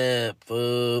shit up,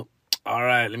 fool. All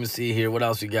right, let me see here. What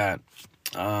else we got?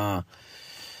 I'm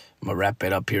going to wrap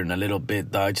it up here in a little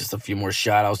bit, dog. Just a few more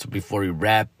shout-outs before we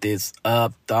wrap this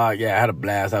up, dog. Yeah, I had a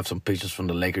blast. I have some pictures from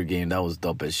the Laker game. That was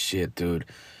dope as shit, dude.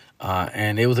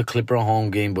 And it was a Clipper home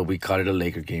game, but we called it a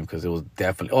Laker game because it was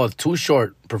definitely... Oh, too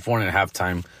short performing at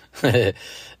halftime. It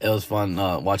was fun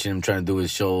watching him trying to do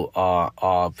his show.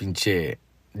 Pinche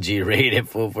G-rated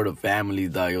for the family,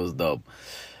 dog. It was dope.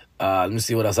 Let me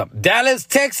see what else up. Dallas,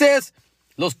 Texas.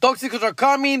 Los Tóxicos are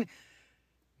coming.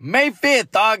 May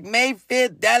 5th, dog. May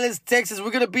 5th, Dallas, Texas.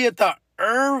 We're going to be at the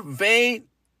Irvay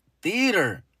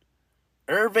Theater.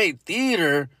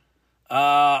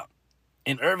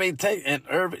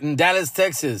 In Dallas,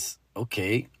 Texas.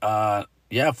 Okay.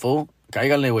 Yeah, fool.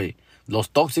 Cáiganle, güey. Los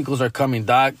Tóxicos are coming,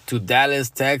 dog, to Dallas,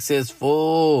 Texas,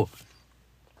 fool.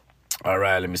 All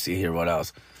right, let me see here. What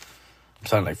else? I'm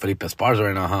sounding like Felipe Esparza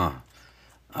right now,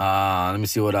 huh? Let me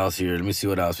see what else here. Let me see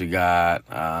what else we got.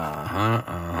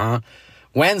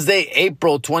 Wednesday,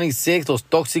 April 26th, Los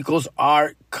Tóxicos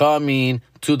are coming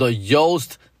to the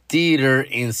Yost Theater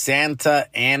in Santa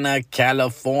Ana,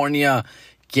 California.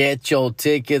 Get your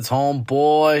tickets,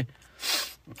 homeboy.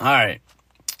 All right.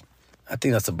 I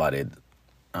think that's about it.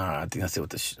 I think that's it with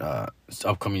the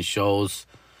upcoming shows.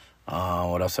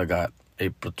 What else I got?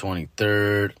 April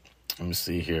 23rd. Let me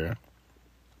see here.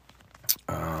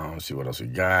 Let's see what else we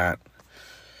got.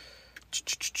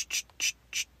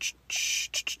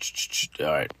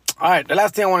 All right. The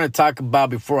last thing I want to talk about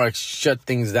before I shut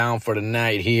things down for the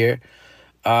night here,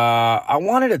 I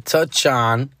wanted to touch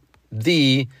on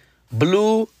the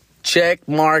blue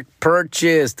checkmark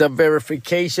purchase, the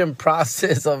verification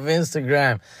process of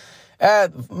Instagram.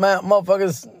 Man,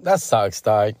 motherfuckers, that sucks,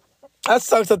 dog. That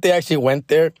sucks that they actually went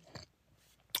there.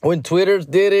 When Twitter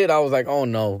did it, I was like, oh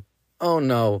no. I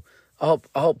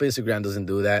hope Instagram doesn't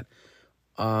do that.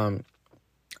 I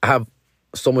have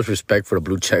so much respect for the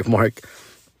blue check mark.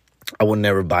 I would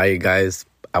never buy it, guys.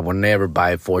 I would never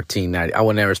buy $14.90. I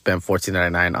would never spend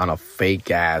 $14.99 on a fake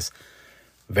ass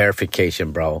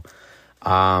verification, bro.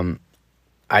 I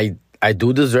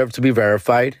do deserve to be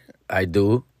verified. I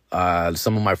do.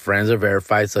 Some of my friends are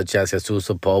verified, such as Jesus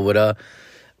Sepulveda.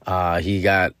 He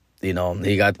got he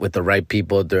got with the right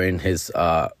people during his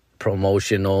promo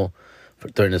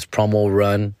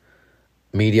run,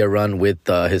 media run with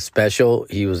his special.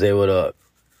 He was able to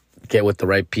get with the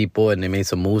right people, and they made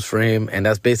some moves for him. And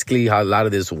that's basically how a lot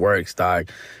of this works, dog.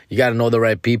 You got to know the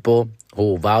right people who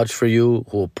will vouch for you,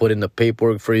 who will put in the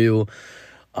paperwork for you,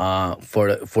 for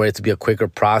it to be a quicker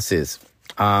process.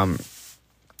 I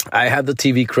have the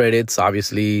TV credits,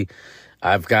 obviously.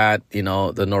 I've got, the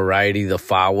notoriety, the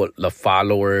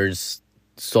followers,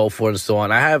 so forth and so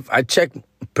on. I check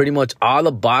pretty much all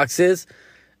the boxes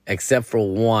except for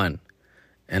one.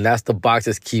 And that's the box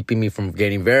that's keeping me from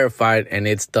getting verified. And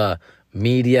it's the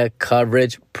media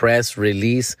coverage, press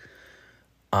release,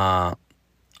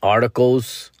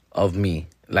 articles of me.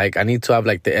 Like, I need to have,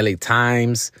 like, the LA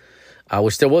Times,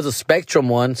 which there was a Spectrum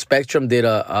one. Spectrum did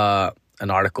an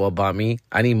article about me.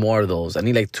 I need more of those. I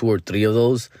need, like, 2 or 3 of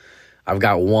those. I've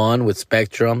got one with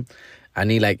Spectrum. I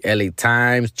need, like, LA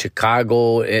Times,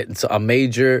 Chicago. It's a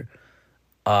major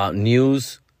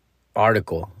news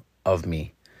article of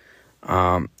me.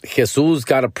 Jesus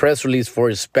got a press release for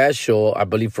his special, I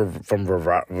believe, from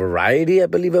Variety, I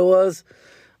believe it was.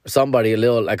 Somebody,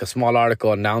 a small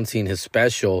article announcing his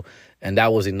special, and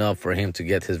that was enough for him to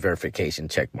get his verification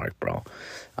checkmark, bro.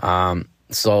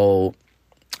 So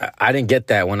I didn't get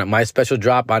that. When my special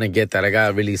dropped, I didn't get that. I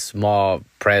got a really small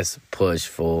press push,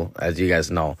 fool, as you guys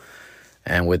know.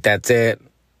 And with that said,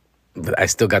 I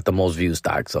still got the most views,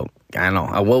 dog. So I don't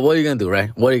know. What are you going to do, right?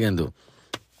 What are you going to do?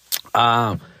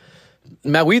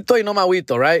 Me agüito y no me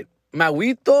agüito, right? Me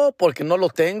agüito porque no lo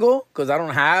tengo, because I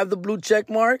don't have the blue check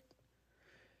mark.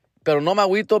 Pero no me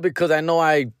agüito because I know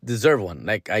I deserve one.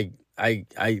 Like, I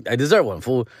deserve one,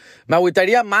 fool. Me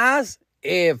agüitaría más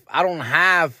if I don't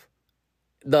have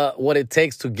what it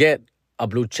takes to get a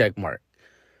blue check mark.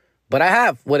 But I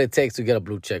have what it takes to get a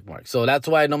blue check mark. So that's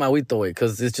why I know my agüito way,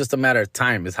 because it's just a matter of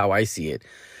time is how I see it.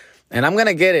 And I'm going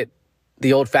to get it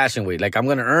the old-fashioned way. Like, I'm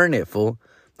going to earn it, fool.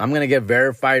 I'm going to get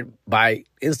verified by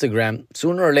Instagram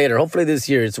sooner or later. Hopefully this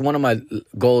year. It's one of my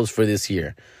goals for this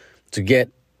year to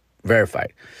get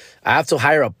verified. I have to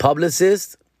hire a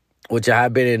publicist, which I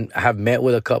have met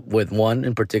with one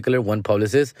in particular, one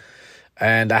publicist.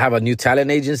 And I have a new talent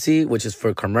agency, which is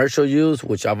for commercial use,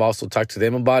 which I've also talked to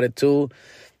them about it too.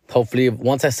 Hopefully,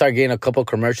 once I start getting a couple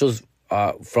commercials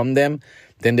from them,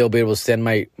 then they'll be able to send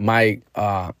my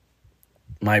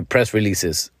press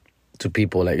releases to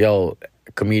people like, yo,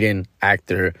 comedian,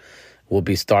 actor will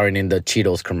be starring in the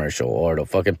Cheetos commercial or the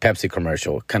fucking Pepsi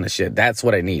commercial kind of shit. That's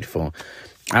what I need, fool.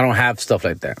 I don't have stuff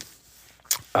like that.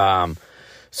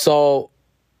 So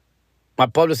my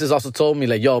publicist also told me,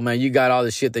 like, yo, man, you got all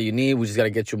the shit that you need. We just got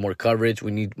to get you more coverage.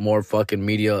 We need more fucking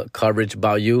media coverage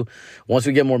about you. Once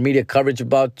we get more media coverage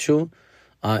about you,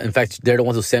 in fact, they're the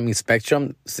ones who sent me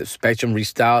Spectrum. Spectrum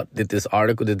reached out, did this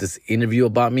interview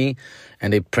about me,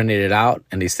 and they printed it out,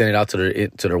 and they sent it out to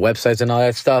their websites and all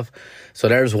that stuff. So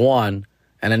there's one,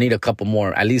 and I need a couple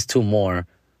more, at least 2 more,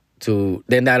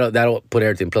 then that'll put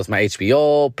everything, plus my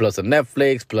HBO, plus the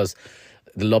Netflix, plus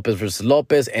the Lopez versus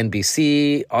Lopez,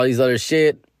 NBC, all these other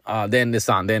shit. Then it's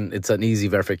on. Then it's an easy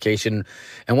verification.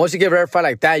 And once you get verified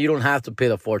like that, you don't have to pay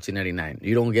the $14.99.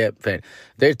 You don't get paid.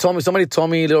 Somebody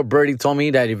told me, little birdie told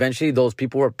me that eventually those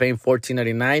people who are paying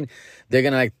 $14.99, they're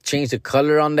gonna like change the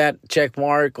color on that check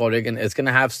mark, or it's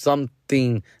gonna have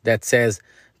something that says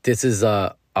this is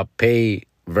a pay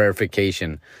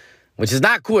verification, which is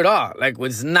not cool at all. Like,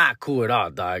 it's not cool at all,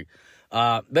 dog.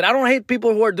 But I don't hate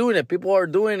people who are doing it. People who are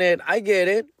doing it, I get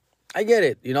it.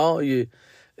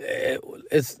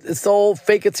 It's the whole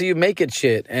fake it till you make it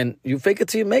shit. And you fake it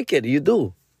till you make it. You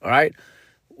do. All right?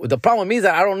 The problem is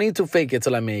that I don't need to fake it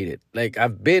till I made it. Like,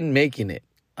 I've been making it.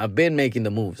 I've been making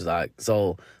the moves. Like,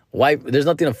 so why? There's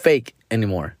nothing to fake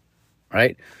anymore.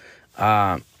 Right?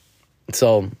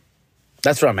 So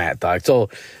that's where I'm at, dog. So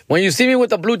when you see me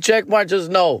with a blue check mark,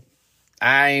 just know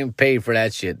I ain't paid for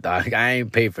that shit, dog. I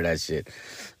ain't paid for that shit.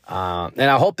 And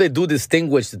I hope they do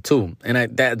distinguish the two.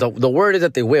 And the word is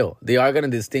that they will. They are going to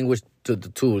distinguish the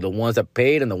two, the ones that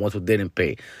paid and the ones who didn't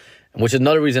pay. Which is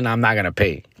another reason I'm not going to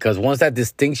pay. Because once that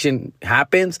distinction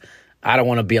happens, I don't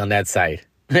want to be on that side.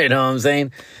 You know what I'm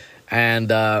saying? And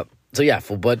so, yeah.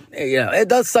 But, it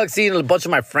does suck seeing a bunch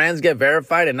of my friends get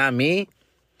verified and not me.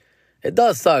 It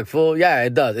does suck, fool. Yeah,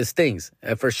 it does. It stings.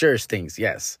 It for sure stings,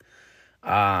 yes.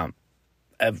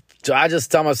 So I just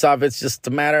tell myself it's just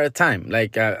a matter of time.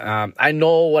 Like, I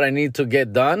know what I need to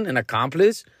get done and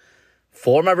accomplish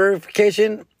for my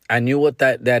verification. I knew what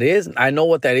that is. I know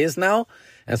what that is now.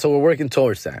 And so we're working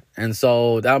towards that. And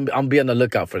so I'll be on the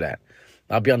lookout for that.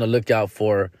 I'll be on the lookout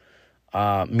for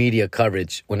media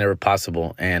coverage whenever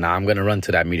possible. And I'm going to run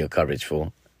to that media coverage,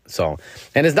 fool. So,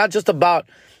 and it's not just about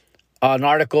an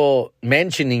article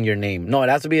mentioning your name. No, it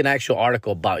has to be an actual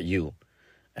article about you,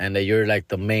 and that you're like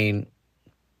the main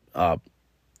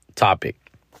topic.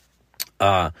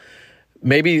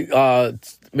 Maybe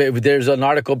there's an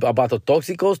article about the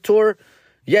Toxicos tour.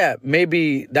 Yeah,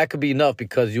 maybe that could be enough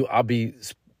because I'll be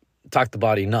talked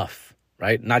about enough,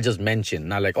 right? Not just mentioned.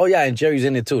 Not like, oh yeah, and Jerry's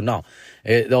in it too. No,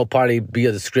 there'll probably be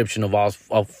a description of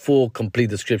a full, complete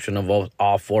description of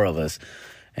all four of us.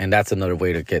 And that's another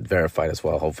way to get verified as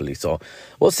well, hopefully. So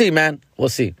we'll see, man. We'll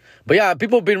see. But yeah,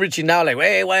 people have been reaching out like,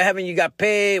 hey, why haven't you got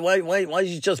paid? Why did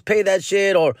you just pay that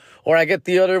shit? Or I get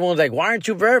the other ones like, why aren't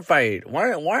you verified?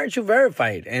 Why aren't you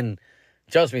verified? And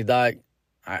trust me, dog,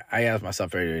 I ask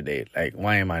myself every day, like,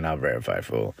 why am I not verified,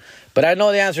 fool? But I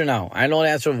know the answer now. I know the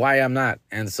answer of why I'm not.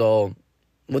 And so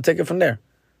we'll take it from there.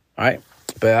 All right?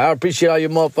 But I appreciate all you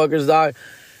motherfuckers, dog.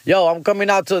 Yo, I'm coming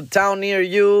out to a town near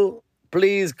you.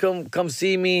 Please come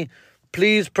see me.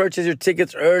 Please purchase your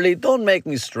tickets early. Don't make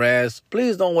me stress.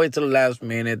 Please don't wait till the last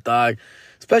minute, dog.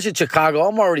 Especially Chicago.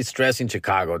 I'm already stressing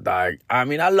Chicago, dog. I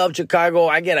mean, I love Chicago.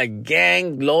 I get a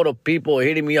gang load of people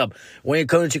hitting me up. When you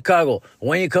coming to Chicago?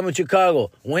 When you coming to Chicago?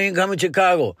 When you coming to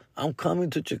Chicago? I'm coming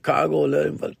to Chicago.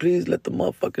 Please let the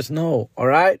motherfuckers know, all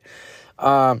right?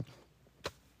 I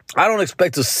don't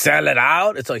expect to sell it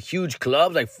out. It's a huge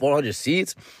club, like 400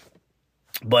 seats.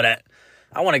 But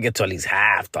I want to get to at least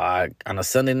half, dog. On a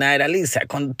Sunday night, at least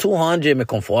con 200 me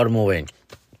conformo, güey.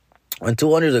 When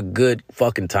 200 is a good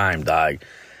fucking time, dog.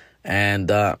 And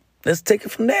let's take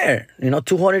it from there.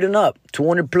 200 and up.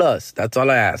 200 plus. That's all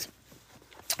I ask.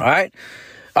 All right?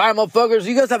 All right, motherfuckers.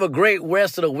 You guys have a great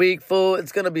rest of the week, fool.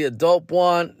 It's going to be a dope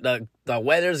one. The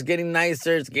weather's getting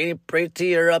nicer. It's getting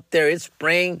prettier up there. It's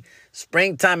spring.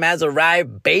 Springtime has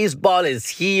arrived. Baseball is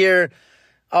here.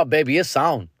 Oh, baby, it's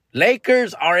on.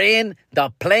 Lakers are in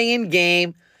the playing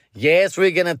game. Yes,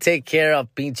 we're going to take care of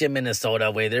pinche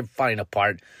Minnesota. Wait, they're falling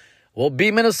apart. We'll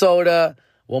beat Minnesota.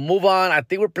 We'll move on. I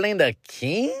think we're playing the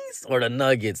Kings or the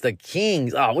Nuggets. The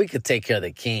Kings. Oh, we could take care of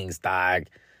the Kings, dog.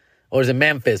 Or is it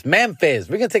Memphis? Memphis.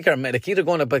 We're going to take care of the Kings are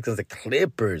going up against the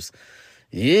Clippers.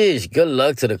 Yeesh. Good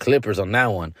luck to the Clippers on that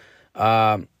one.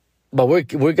 But we're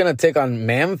going to take on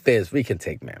Memphis. We can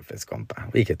take Memphis,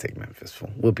 compa. We can take Memphis,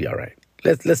 fool. We'll be all right.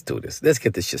 Let's do this. Let's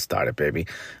get this shit started, baby.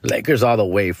 Lakers all the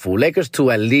way, fool. Lakers to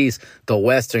at least the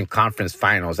Western Conference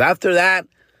Finals. After that,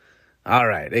 all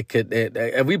right.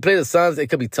 If we play the Suns, it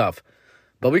could be tough.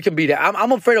 But we can beat it.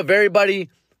 I'm afraid of everybody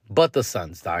but the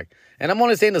Suns, dog. And I'm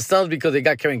only saying the Suns because they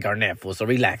got Kevin Garnett, fool. So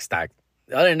relax, dog.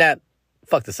 Other than that,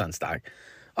 fuck the Suns, dog.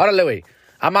 Órale,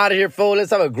 I'm out of here, fool. Let's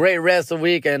have a great rest of the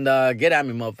week and get at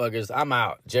me, motherfuckers. I'm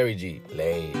out. Jerry G.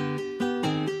 Late.